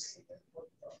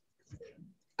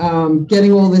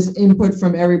getting all this input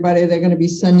from everybody. They're going to be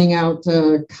sending out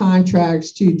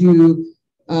contracts to do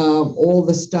all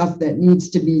the stuff that needs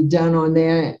to be done on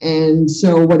there. And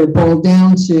so what it boiled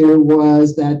down to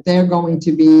was that they're going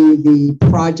to be the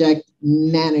project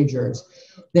managers.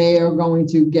 They are going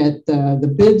to get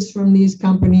the bids from these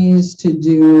companies to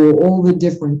do all the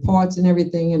different parts and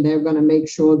everything, and they're going to make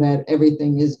sure that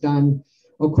everything is done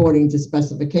according to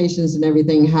specifications and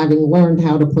everything, having learned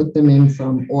how to put them in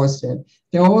from Ørsted.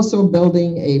 They're also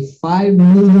building a $5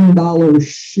 million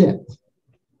ship,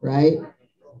 right?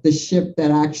 The ship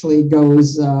that actually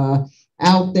goes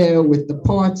out there with the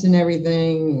parts and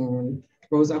everything and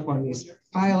goes up on these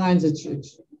pylons.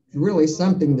 It's really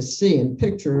something to see in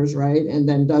pictures, right? And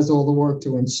then does all the work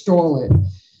to install it.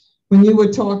 When you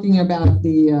were talking about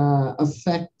the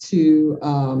effect to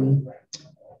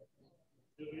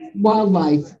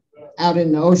wildlife out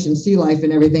in the ocean, sea life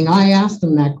and everything, I asked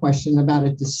them that question about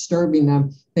it disturbing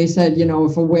them. They said, you know,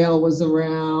 if a whale was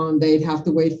around, they'd have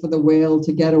to wait for the whale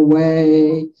to get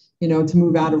away, you know, to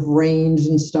move out of range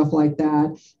and stuff like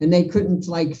that. And they couldn't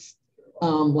like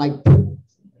put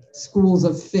schools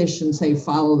of fish and say,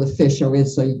 follow the fish over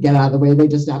so you get out of the way. They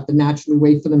just have to naturally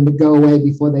wait for them to go away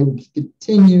before they would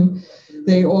continue.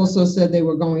 They also said they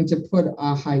were going to put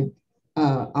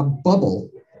a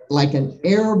bubble, like an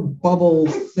air bubble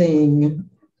thing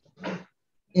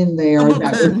in there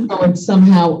that was going to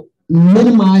somehow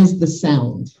minimize the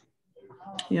sound.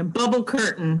 Yeah, bubble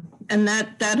curtain, and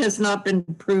that has not been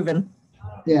proven.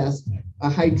 Yes, a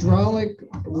hydraulic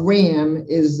ram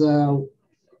is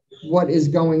what is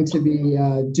going to be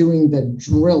doing the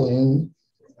drilling,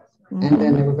 and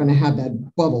then they were going to have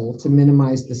that bubble to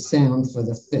minimize the sound for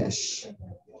the fish.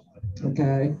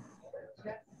 Okay.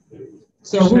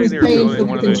 So who's paying for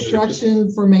the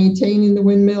construction for maintaining the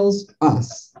windmills?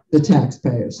 Us, the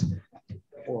taxpayers.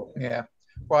 Yeah.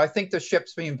 Well, I think the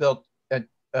ship's being built at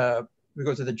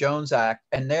because of the Jones Act,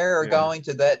 and they're going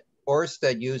to let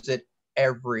Ørsted use it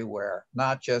everywhere,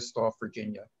 not just off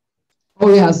Virginia.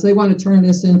 Oh yes, they want to turn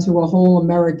this into a whole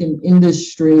American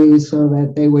industry so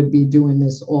that they would be doing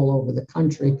this all over the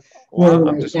country. Well,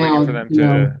 I'm just waiting for them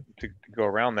to go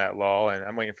around that law, and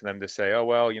I'm waiting for them to say, oh,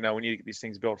 well, you know, we need to get these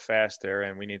things built faster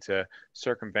and we need to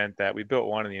circumvent that. We built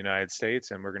one in the United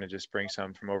States and we're going to just bring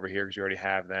some from over here because you already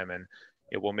have them, and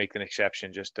it will make an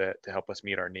exception just to help us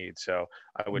meet our needs. So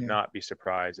I would not be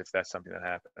surprised if that's something that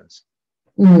happens.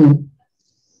 Mm.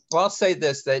 Well, I'll say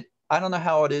this, that I don't know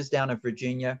how it is down in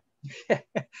Virginia,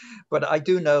 but I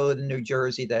do know in New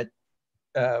Jersey that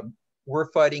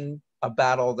we're fighting a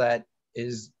battle that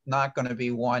is not going to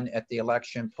be won at the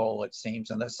election poll, it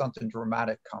seems, unless something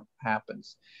dramatic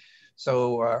happens.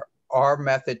 So our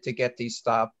method to get these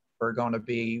stopped are going to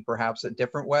be perhaps a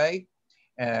different way,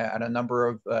 and a number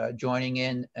of joining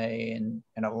in an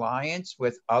alliance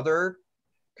with other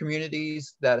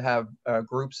communities that have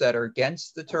groups that are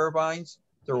against the turbines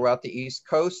throughout the East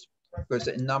Coast, because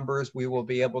in numbers we will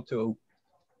be able to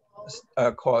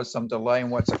cause some delay in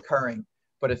what's occurring.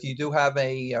 But if you do have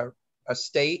a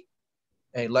state,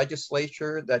 a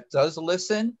legislature that does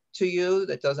listen to you,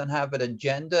 that doesn't have an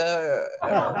agenda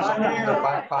or something in their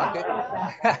back pocket,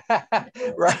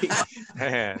 right?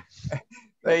 Man.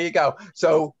 There you go.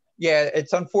 So yeah,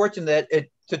 it's unfortunate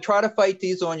to try to fight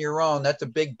these on your own. That's a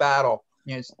big battle.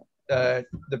 You know,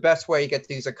 the best way to get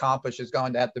these accomplished is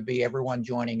going to have to be everyone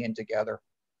joining in together.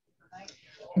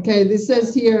 Okay, this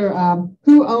says here,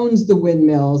 who owns the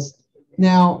windmills?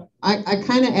 Now, I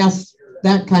kind of asked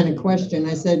that kind of question.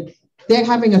 I said, they're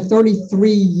having a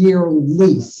 33-year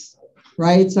lease,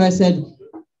 right? So I said,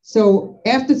 so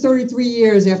after 33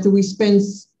 years, after we spend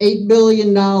 $8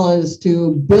 billion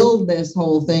to build this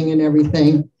whole thing and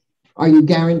everything, are you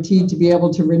guaranteed to be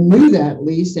able to renew that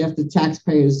lease after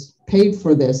taxpayers paid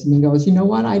for this? And he goes, you know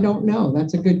what? I don't know.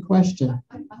 That's a good question.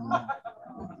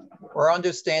 Our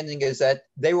understanding is that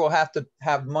they will have to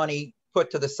have money put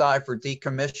to the side for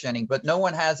decommissioning, but no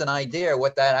one has an idea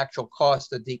what that actual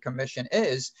cost of decommission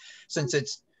is, since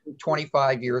it's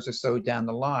 25 years or so down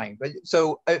the line. But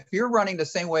so if you're running the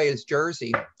same way as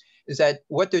Jersey, is that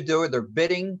what they're doing? They're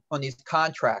bidding on these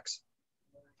contracts,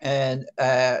 and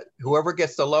whoever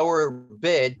gets the lower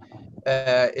bid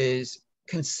is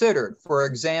considered. For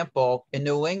example, in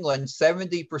New England,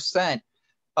 70%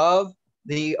 of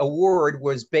the award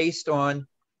was based on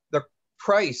the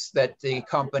price that the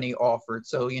company offered.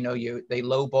 So, you know, they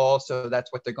lowball, so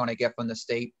that's what they're going to get from the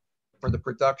state for the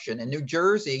production. In New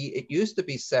Jersey, it used to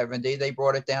be 70. They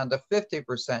brought it down to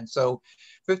 50%. So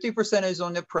 50% is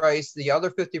on the price. The other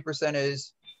 50%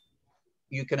 is,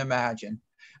 you can imagine,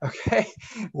 okay,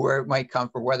 where it might come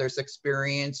from, whether it's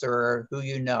experience or who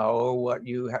you know, or what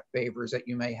you have, favors that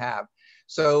you may have.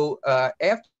 So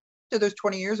after those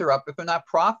 20 years are up, if they're not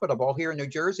profitable here in New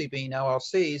Jersey, being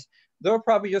LLCs, they'll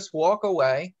probably just walk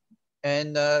away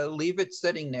and leave it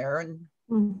sitting there, and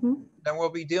then we'll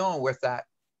be dealing with that.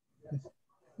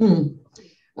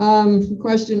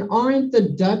 Question, aren't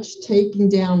the Dutch taking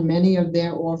down many of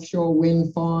their offshore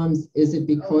wind farms? Is it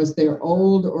because they're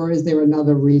old, or is there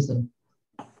another reason?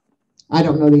 I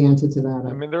don't know the answer to that.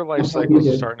 I mean, their life hope you cycles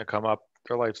are do. starting to come up.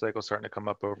 Their life cycle's starting to come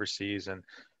up overseas, and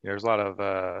there's a lot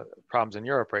of problems in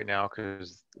Europe right now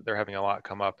because they're having a lot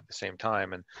come up at the same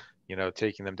time, and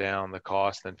taking them down, the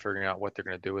cost, and figuring out what they're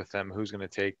going to do with them, who's going to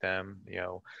take them.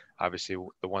 Obviously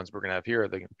the ones we're going to have here,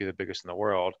 they're going to be the biggest in the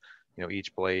world.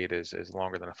 Each blade is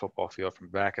longer than a football field from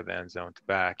back of the end zone to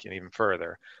back, and even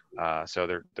further. So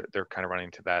they're kind of running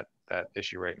into that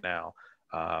issue right now.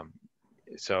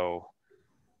 So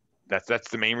that's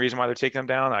the main reason why they're taking them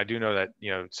down. I do know that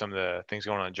some of the things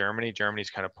going on in Germany's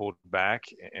kind of pulled back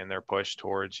in their push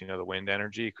towards the wind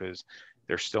energy, because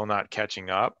they're still not catching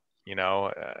up.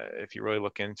 If you really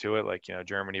look into it, like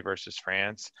Germany versus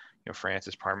France, France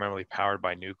is primarily powered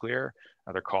by nuclear.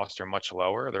 Their costs are much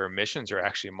lower. Their emissions are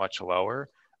actually much lower,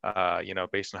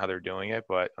 based on how they're doing it.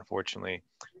 But unfortunately,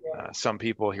 some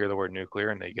people hear the word nuclear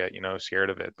and they get scared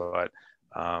of it. But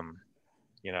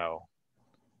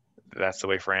that's the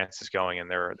way France is going, and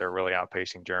they're really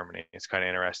outpacing Germany. It's kind of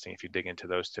interesting if you dig into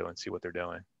those two and see what they're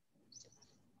doing.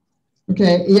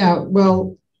 Okay, yeah,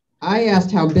 well, I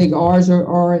asked how big ours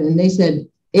are, and they said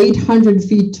 800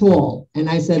 feet tall. And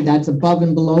I said, that's above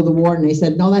and below the water. And they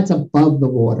said, no, that's above the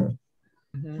water.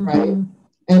 Mm-hmm. Right.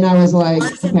 And I was like,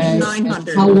 Ours would be okay,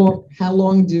 900. how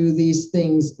long do these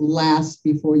things last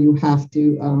before you have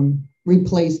to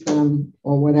replace them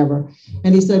or whatever?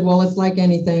 And he said, well, it's like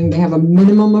anything. They have a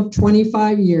minimum of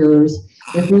 25 years.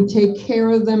 If we take care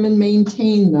of them and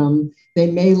maintain them,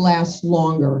 they may last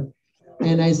longer.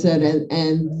 And I said,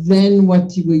 and then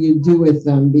what will you do with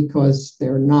them, because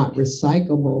they're not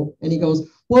recyclable? And he goes,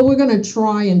 well, we're going to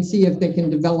try and see if they can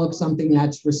develop something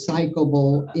that's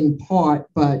recyclable in part,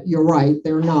 but you're right,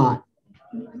 they're not.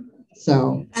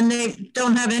 So. And they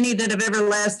don't have any that have ever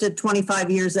lasted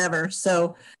 25 years ever.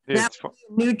 So that's a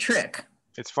new trick.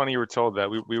 It's funny you were told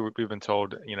that. We've been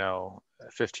told,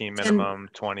 15 minimum,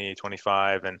 20,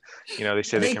 25, and they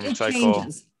say they can recycle.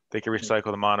 Changes. They can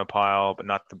recycle the monopile, but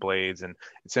not the blades. And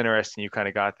it's interesting. You kind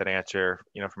of got that answer,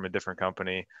 from a different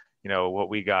company. What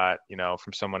we got,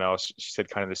 from someone else, she said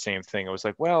kind of the same thing. It was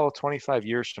like, well, 25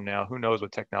 years from now, who knows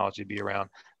what technology be around?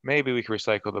 Maybe we could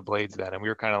recycle the blades then. And we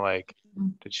were kind of like,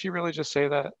 did she really just say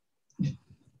that?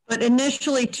 But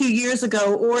initially 2 years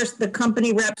ago, the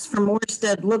company reps from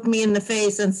Ørsted looked me in the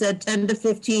face and said 10 to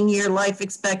 15 year life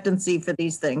expectancy for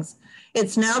these things.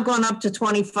 It's now gone up to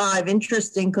 25.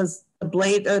 Interesting, because the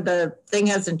blade or the thing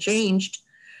hasn't changed.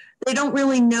 They don't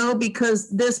really know, because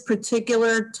this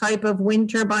particular type of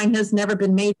wind turbine has never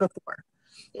been made before.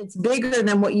 It's bigger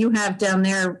than what you have down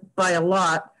there by a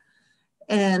lot.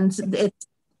 And it's,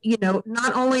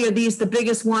 not only are these the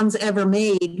biggest ones ever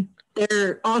made,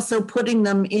 they're also putting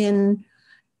them in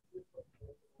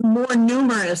more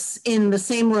numerous in the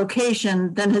same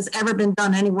location than has ever been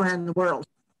done anywhere in the world.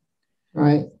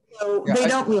 Right. So they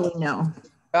don't really know.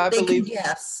 I believe,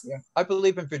 yes. Yeah, I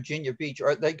believe in Virginia Beach,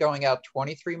 are they going out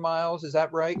 23 miles? Is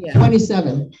that right? Yeah.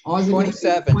 27.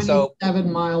 27.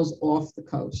 27 miles off the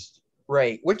coast.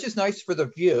 Right, which is nice for the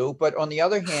view. But on the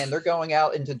other hand, they're going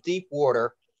out into deep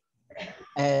water,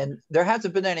 and there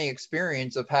hasn't been any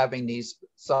experience of having these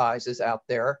sizes out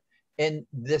there. And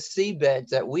the seabeds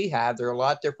that we have, they're a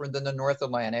lot different than the North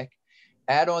Atlantic.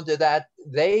 Add on to that,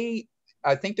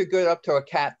 I think they're good up to a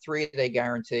Cat 3, they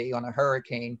guarantee, on a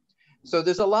hurricane. So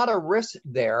there's a lot of risk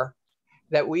there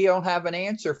that we don't have an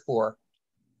answer for.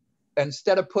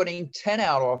 Instead of putting 10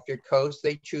 out off your coast,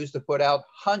 they choose to put out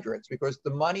hundreds, because the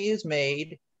money is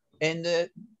made in the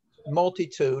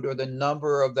multitude, or the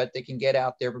number of that they can get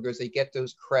out there, because they get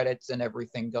those credits and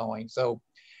everything going. So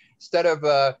instead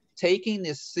of taking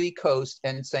this sea coast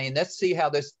and saying, let's see how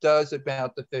this does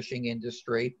about the fishing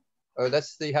industry, or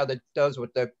let's see how that does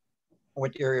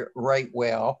with your right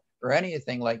whale or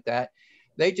anything like that,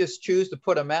 they just choose to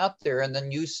put them out there and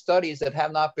then use studies that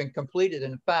have not been completed.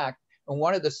 In fact, on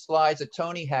one of the slides that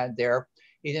Tony had there,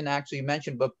 he didn't actually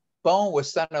mention, but Bowen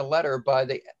was sent a letter by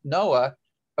the NOAA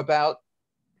about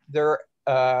the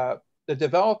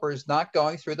developers not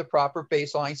going through the proper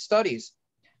baseline studies.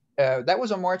 That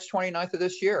was on March 29th of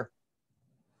this year.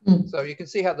 So you can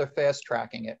see how they're fast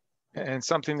tracking it. And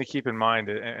something to keep in mind,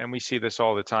 and we see this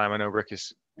all the time. I know Rick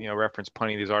has referenced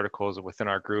plenty of these articles within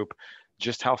our group,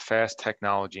 just how fast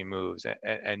technology moves,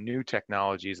 and new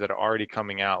technologies that are already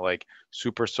coming out, like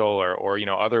super solar, or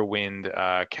other wind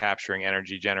capturing,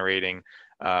 energy generating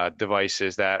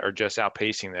devices that are just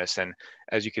outpacing this. And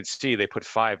as you can see, they put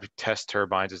 5 test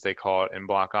turbines, as they call it, in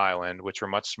Block Island, which were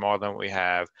much smaller than what we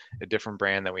have, a different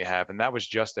brand than we have, and that was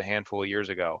just a handful of years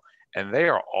ago. And they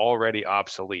are already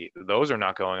obsolete. Those are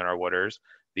not going in our waters.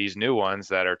 These new ones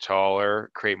that are taller,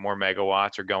 create more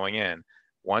megawatts, are going in.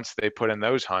 Once they put in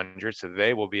those hundreds, so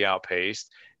they will be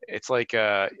outpaced. It's like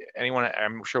anyone,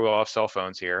 I'm sure we all have cell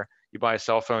phones here. You buy a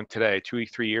cell phone today, 2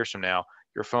 3 years from now,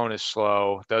 your phone is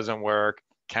slow, doesn't work,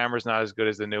 camera's not as good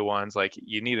as the new ones. Like,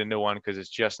 you need a new one because it's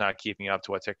just not keeping up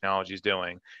to what technology is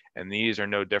doing. And these are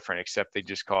no different, except they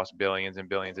just cost billions and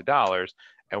billions of dollars.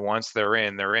 And once they're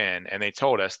in, they're in. And they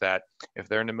told us that if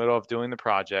they're in the middle of doing the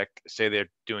project, say they're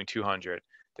doing 200,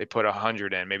 they put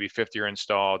 100 in, maybe 50 are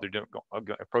installed, they're doing,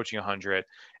 approaching 100,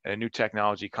 and a new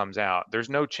technology comes out. There's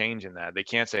no change in that. They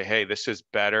can't say, hey, this is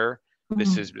better.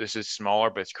 This is smaller,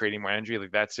 but it's creating more energy.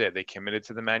 Like, that's it. They committed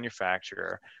to the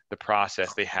manufacturer, the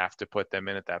process. They have to put them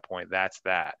in at that point. That's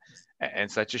that. And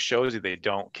so that just shows you they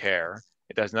don't care.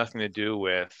 It has nothing to do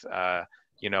with,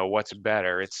 what's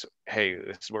better. It's, hey,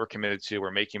 this is what we're committed to.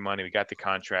 We're making money. We got the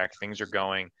contract. Things are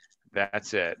going.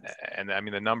 That's it. And I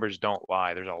mean, the numbers don't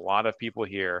lie. There's a lot of people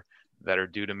here that are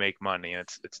due to make money. And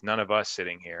it's none of us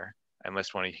sitting here,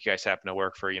 unless one of you guys happen to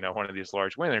work for, one of these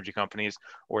large wind energy companies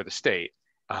or the state.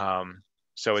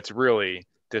 So it's really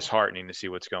disheartening to see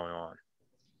what's going on.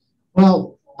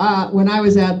 Well, when I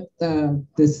was at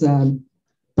this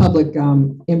public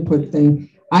input thing,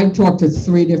 I talked to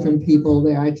 3 different people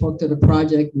there. I talked to the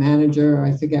project manager,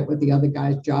 I forget what the other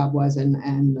guy's job was,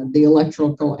 and the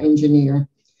electrical engineer,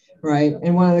 right?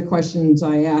 And one of the questions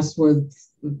I asked was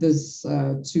this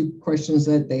 2 questions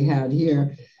that they had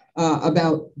here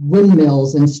about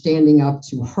windmills and standing up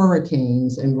to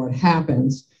hurricanes and what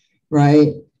happens,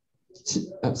 right?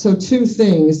 So 2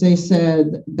 things. They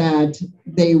said that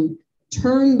they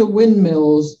turn the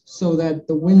windmills so that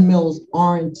the windmills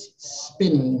aren't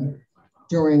spinning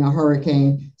during a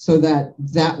hurricane, so that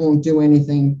won't do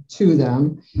anything to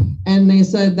them. And they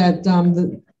said that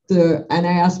and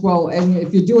I asked, well, and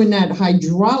if you're doing that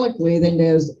hydraulically, then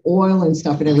there's oil and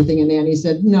stuff and everything in there. And he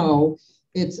said, no,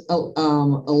 it's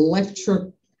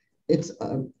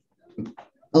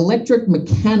electric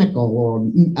mechanical, or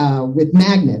with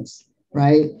magnets,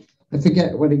 right? I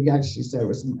forget what he actually said. It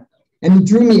was, and he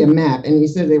drew me a map, and he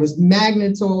said there was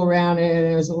magnets all around it, and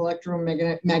there was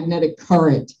electromagnetic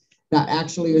current that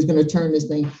actually was going to turn this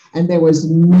thing. And there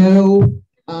was no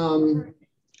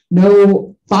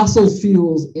fossil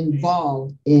fuels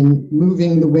involved in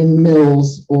moving the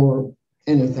windmills or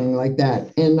anything like that.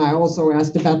 And I also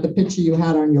asked about the picture you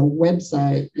had on your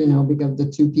website, because the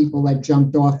 2 people that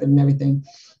jumped off and everything.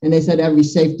 And they said every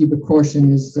safety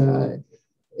precaution is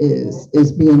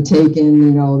being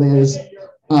taken. There's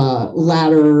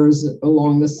ladders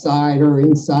along the side or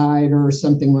inside or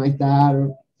something like that,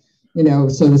 or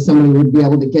so that somebody would be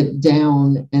able to get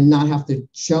down and not have to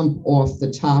jump off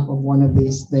the top of one of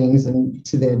these things and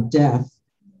to their death,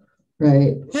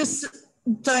 right? Just,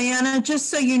 Diana, just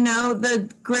so you know, the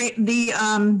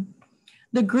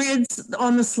grids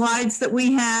on the slides that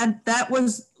we had, that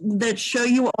show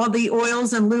you all the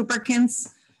oils and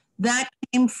lubricants, that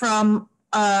came from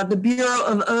the Bureau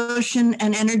of Ocean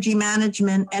and Energy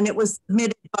Management, and it was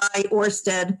submitted by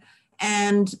Ørsted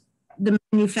and the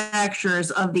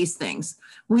manufacturers of these things.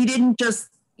 We didn't just,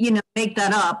 make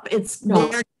that up.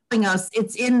 They're telling us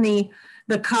it's in the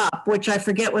COP, which I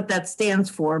forget what that stands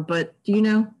for, but do you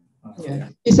know? Yeah.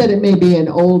 He said it may be an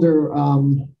older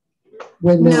no,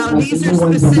 these are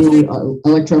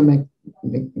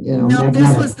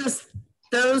specific.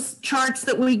 Those charts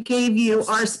that we gave you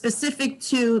are specific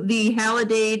to the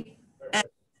Halliday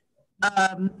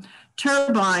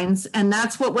turbines, and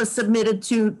that's what was submitted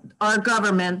to our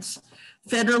government,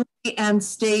 federally and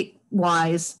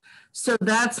state-wise. So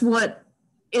that's what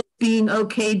is being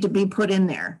okayed to be put in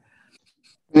there.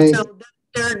 Right. So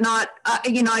they're not,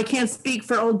 I can't speak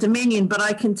for Old Dominion, but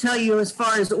I can tell you as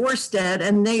far as Ørsted,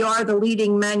 and they are the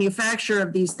leading manufacturer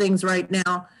of these things right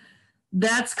now,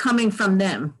 that's coming from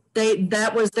them.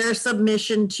 That was their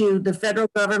submission to the federal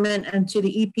government and to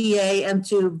the EPA and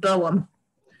to BOEM.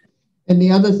 And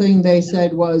the other thing they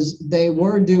said was they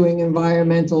were doing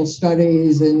environmental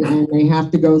studies, and they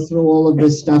have to go through all of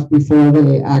this stuff before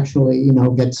they actually,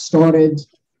 get started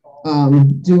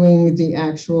doing the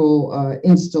actual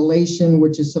installation,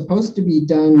 which is supposed to be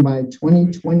done by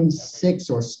 2026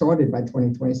 or started by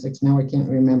 2026. Now I can't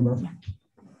remember.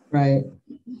 Right.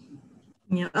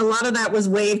 Yeah, a lot of that was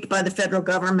waived by the federal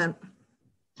government.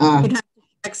 You'd have to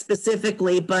check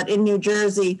specifically, but in New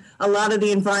Jersey, a lot of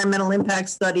the environmental impact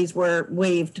studies were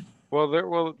waived.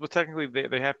 Well, technically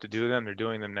they have to do them. They're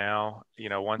doing them now.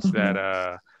 Once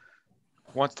that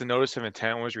once the notice of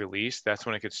intent was released, that's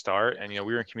when it could start. And, we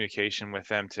were in communication with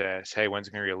them to say, hey, when's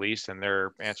it going to be released? And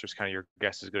their answer is kind of your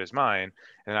guess as good as mine.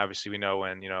 And obviously we know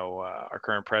when, our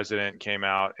current president came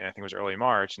out, and I think it was early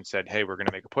March, and said, hey, we're going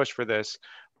to make a push for this.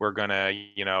 We're going to,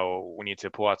 we need to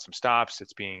pull out some stops.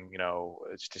 It's being,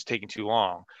 it's just taking too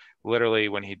long. Literally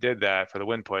when he did that for the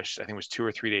wind push, I think it was 2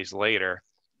 or 3 days later,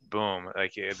 boom,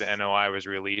 like the NOI was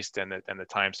released, and the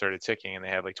time started ticking, and they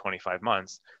had like 25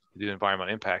 months to do the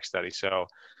environmental impact study. So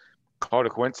call it a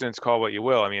coincidence, call what you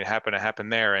will. I mean, it happened to happen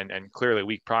there. And clearly a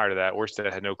week prior to that,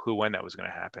 Orsted had no clue when that was going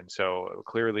to happen. So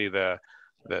clearly the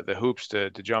hoops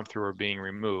to jump through are being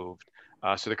removed.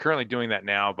 So they're currently doing that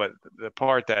now. But the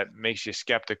part that makes you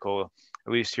skeptical,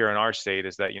 at least here in our state,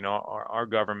 is that, our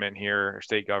government here, our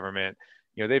state government,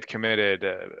 they've committed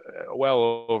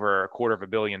well over $250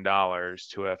 million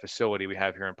to a facility we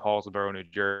have here in Paulsboro, New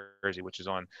Jersey, which is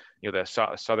on the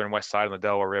southern west side of the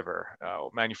Delaware River,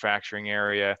 manufacturing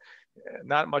area.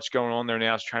 Not much going on there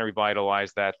now. It's trying to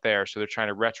revitalize that there. So they're trying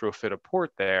to retrofit a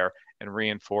port there and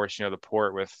reinforce, the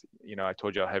port with, I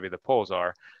told you how heavy the poles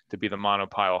are, to be the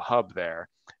monopile hub there.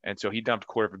 And so he dumped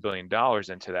 $250 million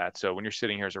into that. So when you're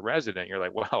sitting here as a resident, you're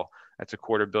like, well, that's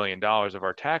 $250 million of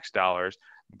our tax dollars,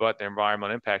 but the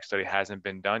environmental impact study hasn't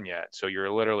been done yet. So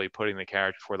you're literally putting the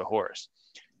carriage before the horse.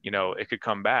 It could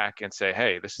come back and say,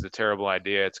 hey, this is a terrible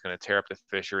idea. It's going to tear up the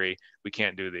fishery. We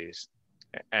can't do these.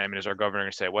 And I mean, is our governor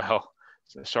going to say, well,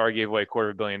 sorry, gave away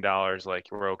 $250 million, like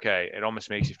we're okay? It almost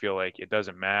makes you feel like it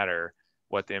doesn't matter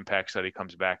what the impact study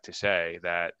comes back to say,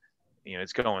 that,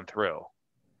 it's going through.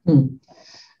 The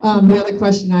other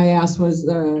question I asked was,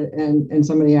 and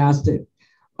somebody asked it,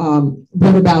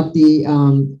 what about we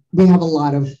have a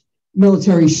lot of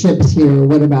military ships here.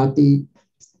 What about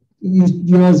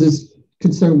yours is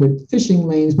concerned with fishing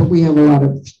lanes, but we have a lot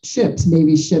of ships,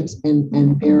 Navy ships,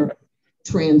 and their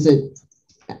transit,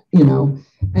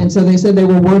 and so they said they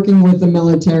were working with the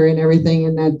military and everything,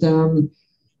 and that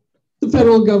the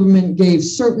federal government gave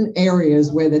certain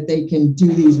areas where that they can do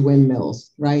these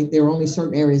windmills, right? There are only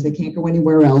certain areas. They can't go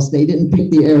anywhere else. They didn't pick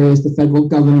the areas, the federal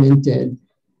government did.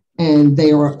 And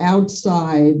they are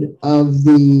outside of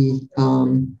the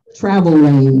travel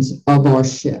lanes of our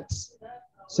ships.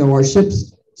 So our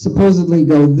ships supposedly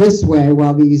go this way,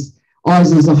 while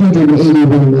ours is 180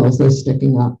 windmills they're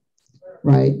sticking up,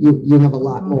 right? You have a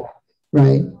lot more,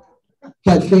 right?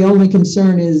 But the only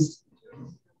concern is,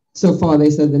 so far they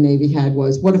said the Navy had,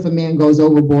 was, what if a man goes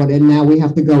overboard and now we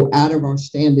have to go out of our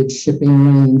standard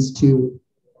shipping lanes to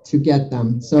get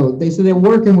them? So they said they're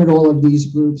working with all of these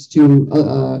groups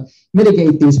to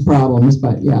mitigate these problems.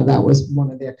 But yeah, that was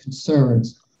one of their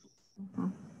concerns.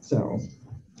 So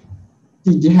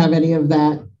did you have any of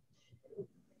that?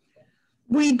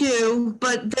 We do,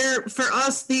 but for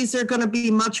us, these are going to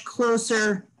be much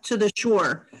closer to the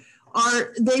shore.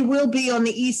 They will be on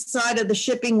the east side of the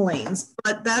shipping lanes,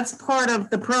 but that's part of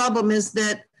the problem, is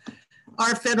that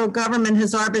our federal government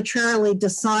has arbitrarily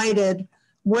decided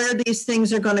where these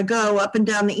things are going to go up and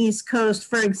down the East Coast.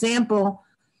 For example,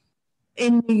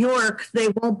 in New York, they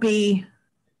won't be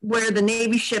where the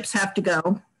Navy ships have to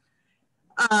go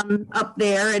up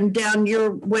there, and down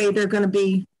your way, they're going to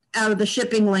be out of the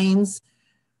shipping lanes.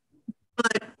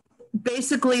 But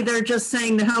basically, they're just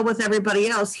saying to hell with everybody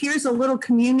else. Here's a little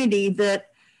community that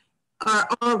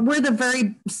we're the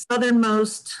very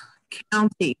southernmost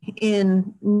county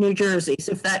in New Jersey.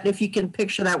 So if you can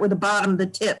picture that, we're the bottom of the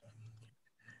tip.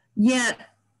 Yet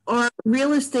our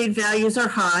real estate values are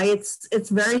high. It's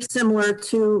very similar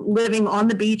to living on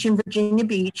the beach in Virginia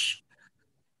Beach.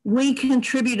 We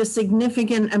contribute a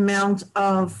significant amount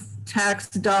of tax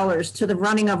dollars to the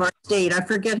running of our state. I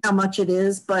forget how much it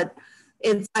is, but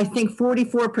it's, I think,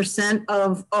 44%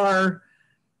 of our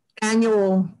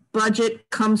annual budget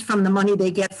comes from the money they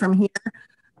get from here.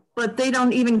 But they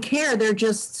don't even care. They're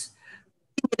just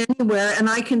anywhere. And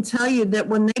I can tell you that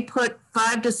when they put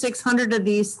 500 to 600 of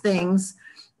these things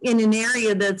in an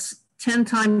area that's 10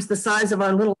 times the size of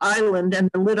our little island,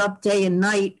 and they're lit up day and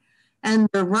night, and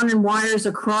they're running wires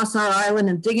across our island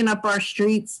and digging up our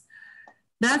streets,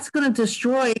 that's going to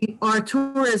destroy our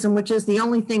tourism, which is the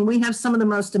only thing. We have some of the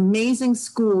most amazing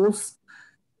schools.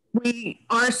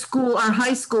 Our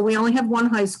high school, we only have one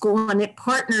high school, and it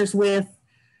partners with,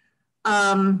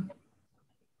 I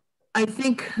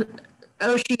think,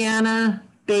 Oceana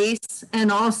Base,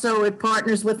 and also it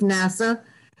partners with NASA.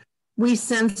 We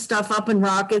send stuff up in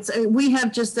rockets. We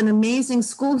have just an amazing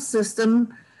school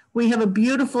system. We have a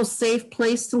beautiful, safe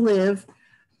place to live,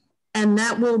 and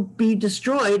that will be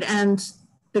destroyed. And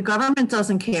the government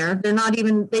doesn't care.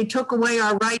 They took away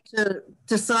our right to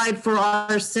decide for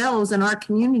ourselves and our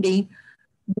community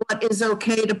what is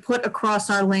okay to put across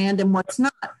our land and what's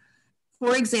not.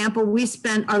 For example, we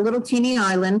spent our little teeny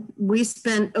island, we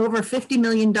spent over $50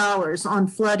 million on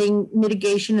flooding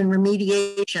mitigation and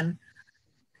remediation.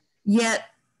 Yet,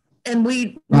 and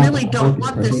we really don't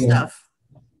want this stuff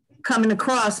coming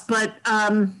across, but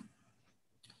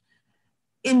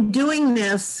in doing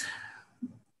this,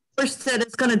 first said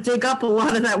it's going to dig up a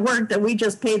lot of that work that we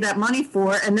just paid that money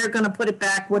for, and they're going to put it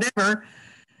back, whatever,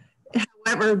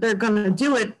 however they're going to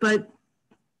do it. But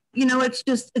you know, it's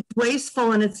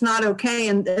wasteful and it's not okay.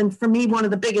 And for me, one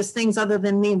of the biggest things other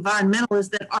than the environmental is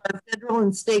that our federal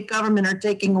and state government are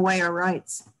taking away our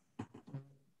rights.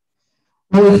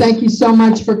 Well, thank you so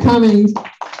much for coming.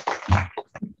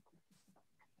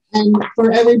 And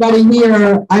for everybody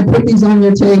here, I put these on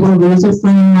your table. These are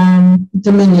from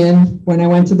Dominion when I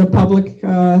went to the public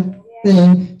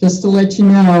thing, just to let you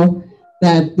know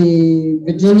that the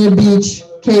Virginia Beach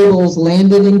cables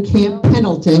landed in Camp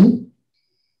Pendleton.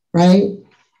 Right?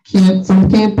 From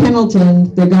Camp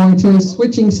Pendleton, they're going to a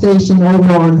switching station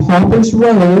over on Harper's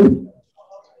Road,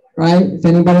 right? If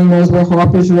anybody knows where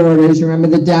Harper's Road is, you remember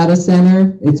the data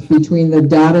center? It's between the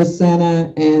data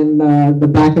center and the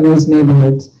back of those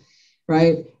neighborhoods,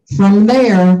 right? From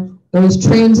there, those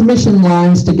transmission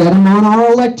lines to get them on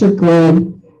our electric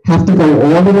grid have to go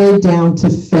all the way down to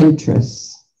Fentress.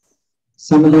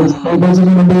 Some of those cables are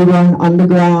going to be run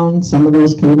underground. Some of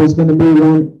those cables are going to be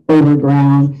run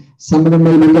overground. Some of them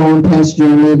may be going past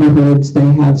your neighborhoods.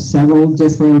 They have several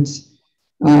different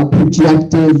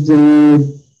projected,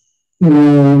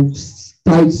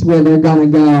 sites where they're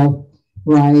going to go,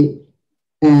 right?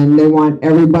 And they want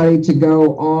everybody to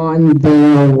go on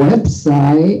their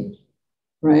website,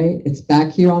 right? It's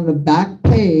back here on the back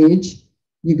page.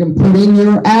 You can put in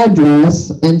your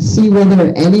address and see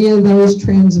whether any of those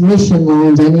transmission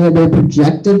lines, any of their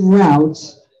projected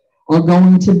routes are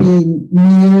going to be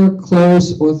near,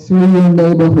 close, or through your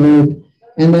neighborhood.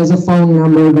 And there's a phone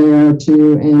number there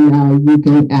too, and you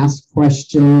can ask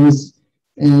questions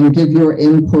and give your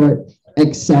input,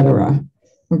 etc.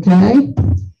 Okay?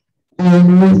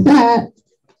 And with that,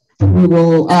 we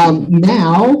will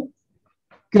now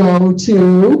go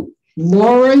to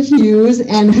Laura Hughes,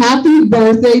 and happy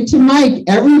birthday to Mike.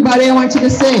 Everybody, I want you to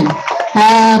sing.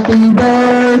 Happy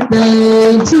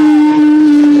birthday to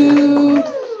you.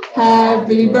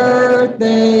 Happy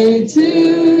birthday to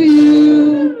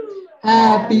you.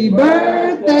 Happy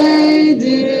birthday,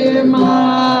 dear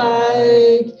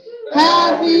Mike.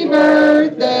 Happy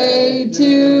birthday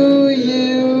to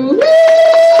you.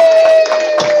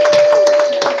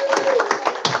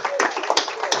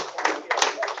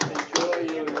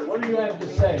 What do you have to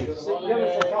say? Give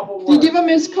us a couple words. You give him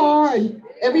his card.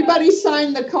 Everybody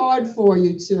signed the card for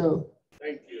you too.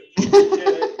 Thank you.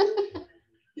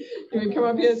 You want to come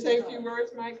up here and say a few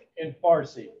words, Mike? In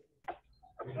Farsi.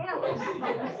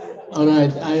 All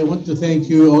right, I want to thank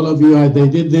you, all of you. They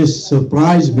did this,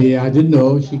 surprise me. I didn't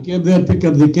know. She came there, pick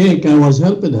up the cake. I was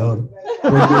helping her with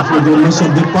the mess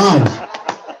of the pies.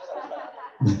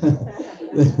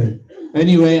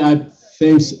 Anyway, I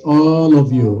thanks all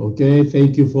of you, okay?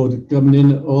 Thank you for coming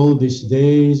in all these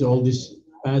days, all this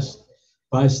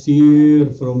past year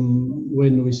from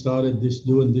when we started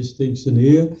doing these things in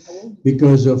here.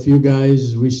 Because of you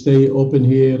guys, we stay open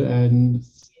here, and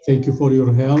thank you for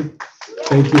your help.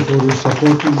 Thank you for your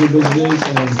supporting the business,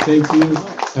 and thank you,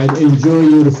 and enjoy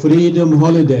your Freedom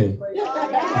Holiday.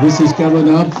 This is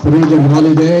coming up, Freedom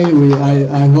Holiday.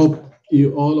 I hope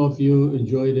all of you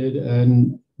enjoyed it,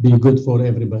 and be good for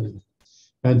everybody.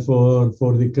 And for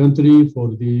the country, for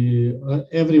the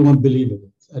everyone believe in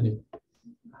it. Anyway,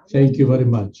 thank you very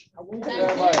much. How old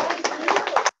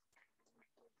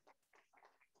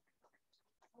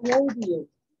are you?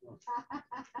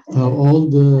 All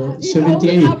the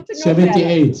 78,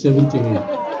 78, 78.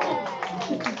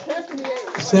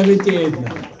 78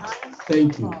 now.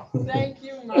 Thank you. Thank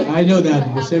you, Mike. I know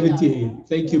that, but 78.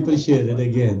 Thank you, appreciate it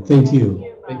again. Thank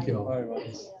you. Thank you.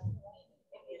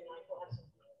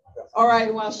 All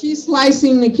right, while she's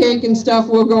slicing the cake and stuff,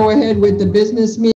 we'll go ahead with the business meeting.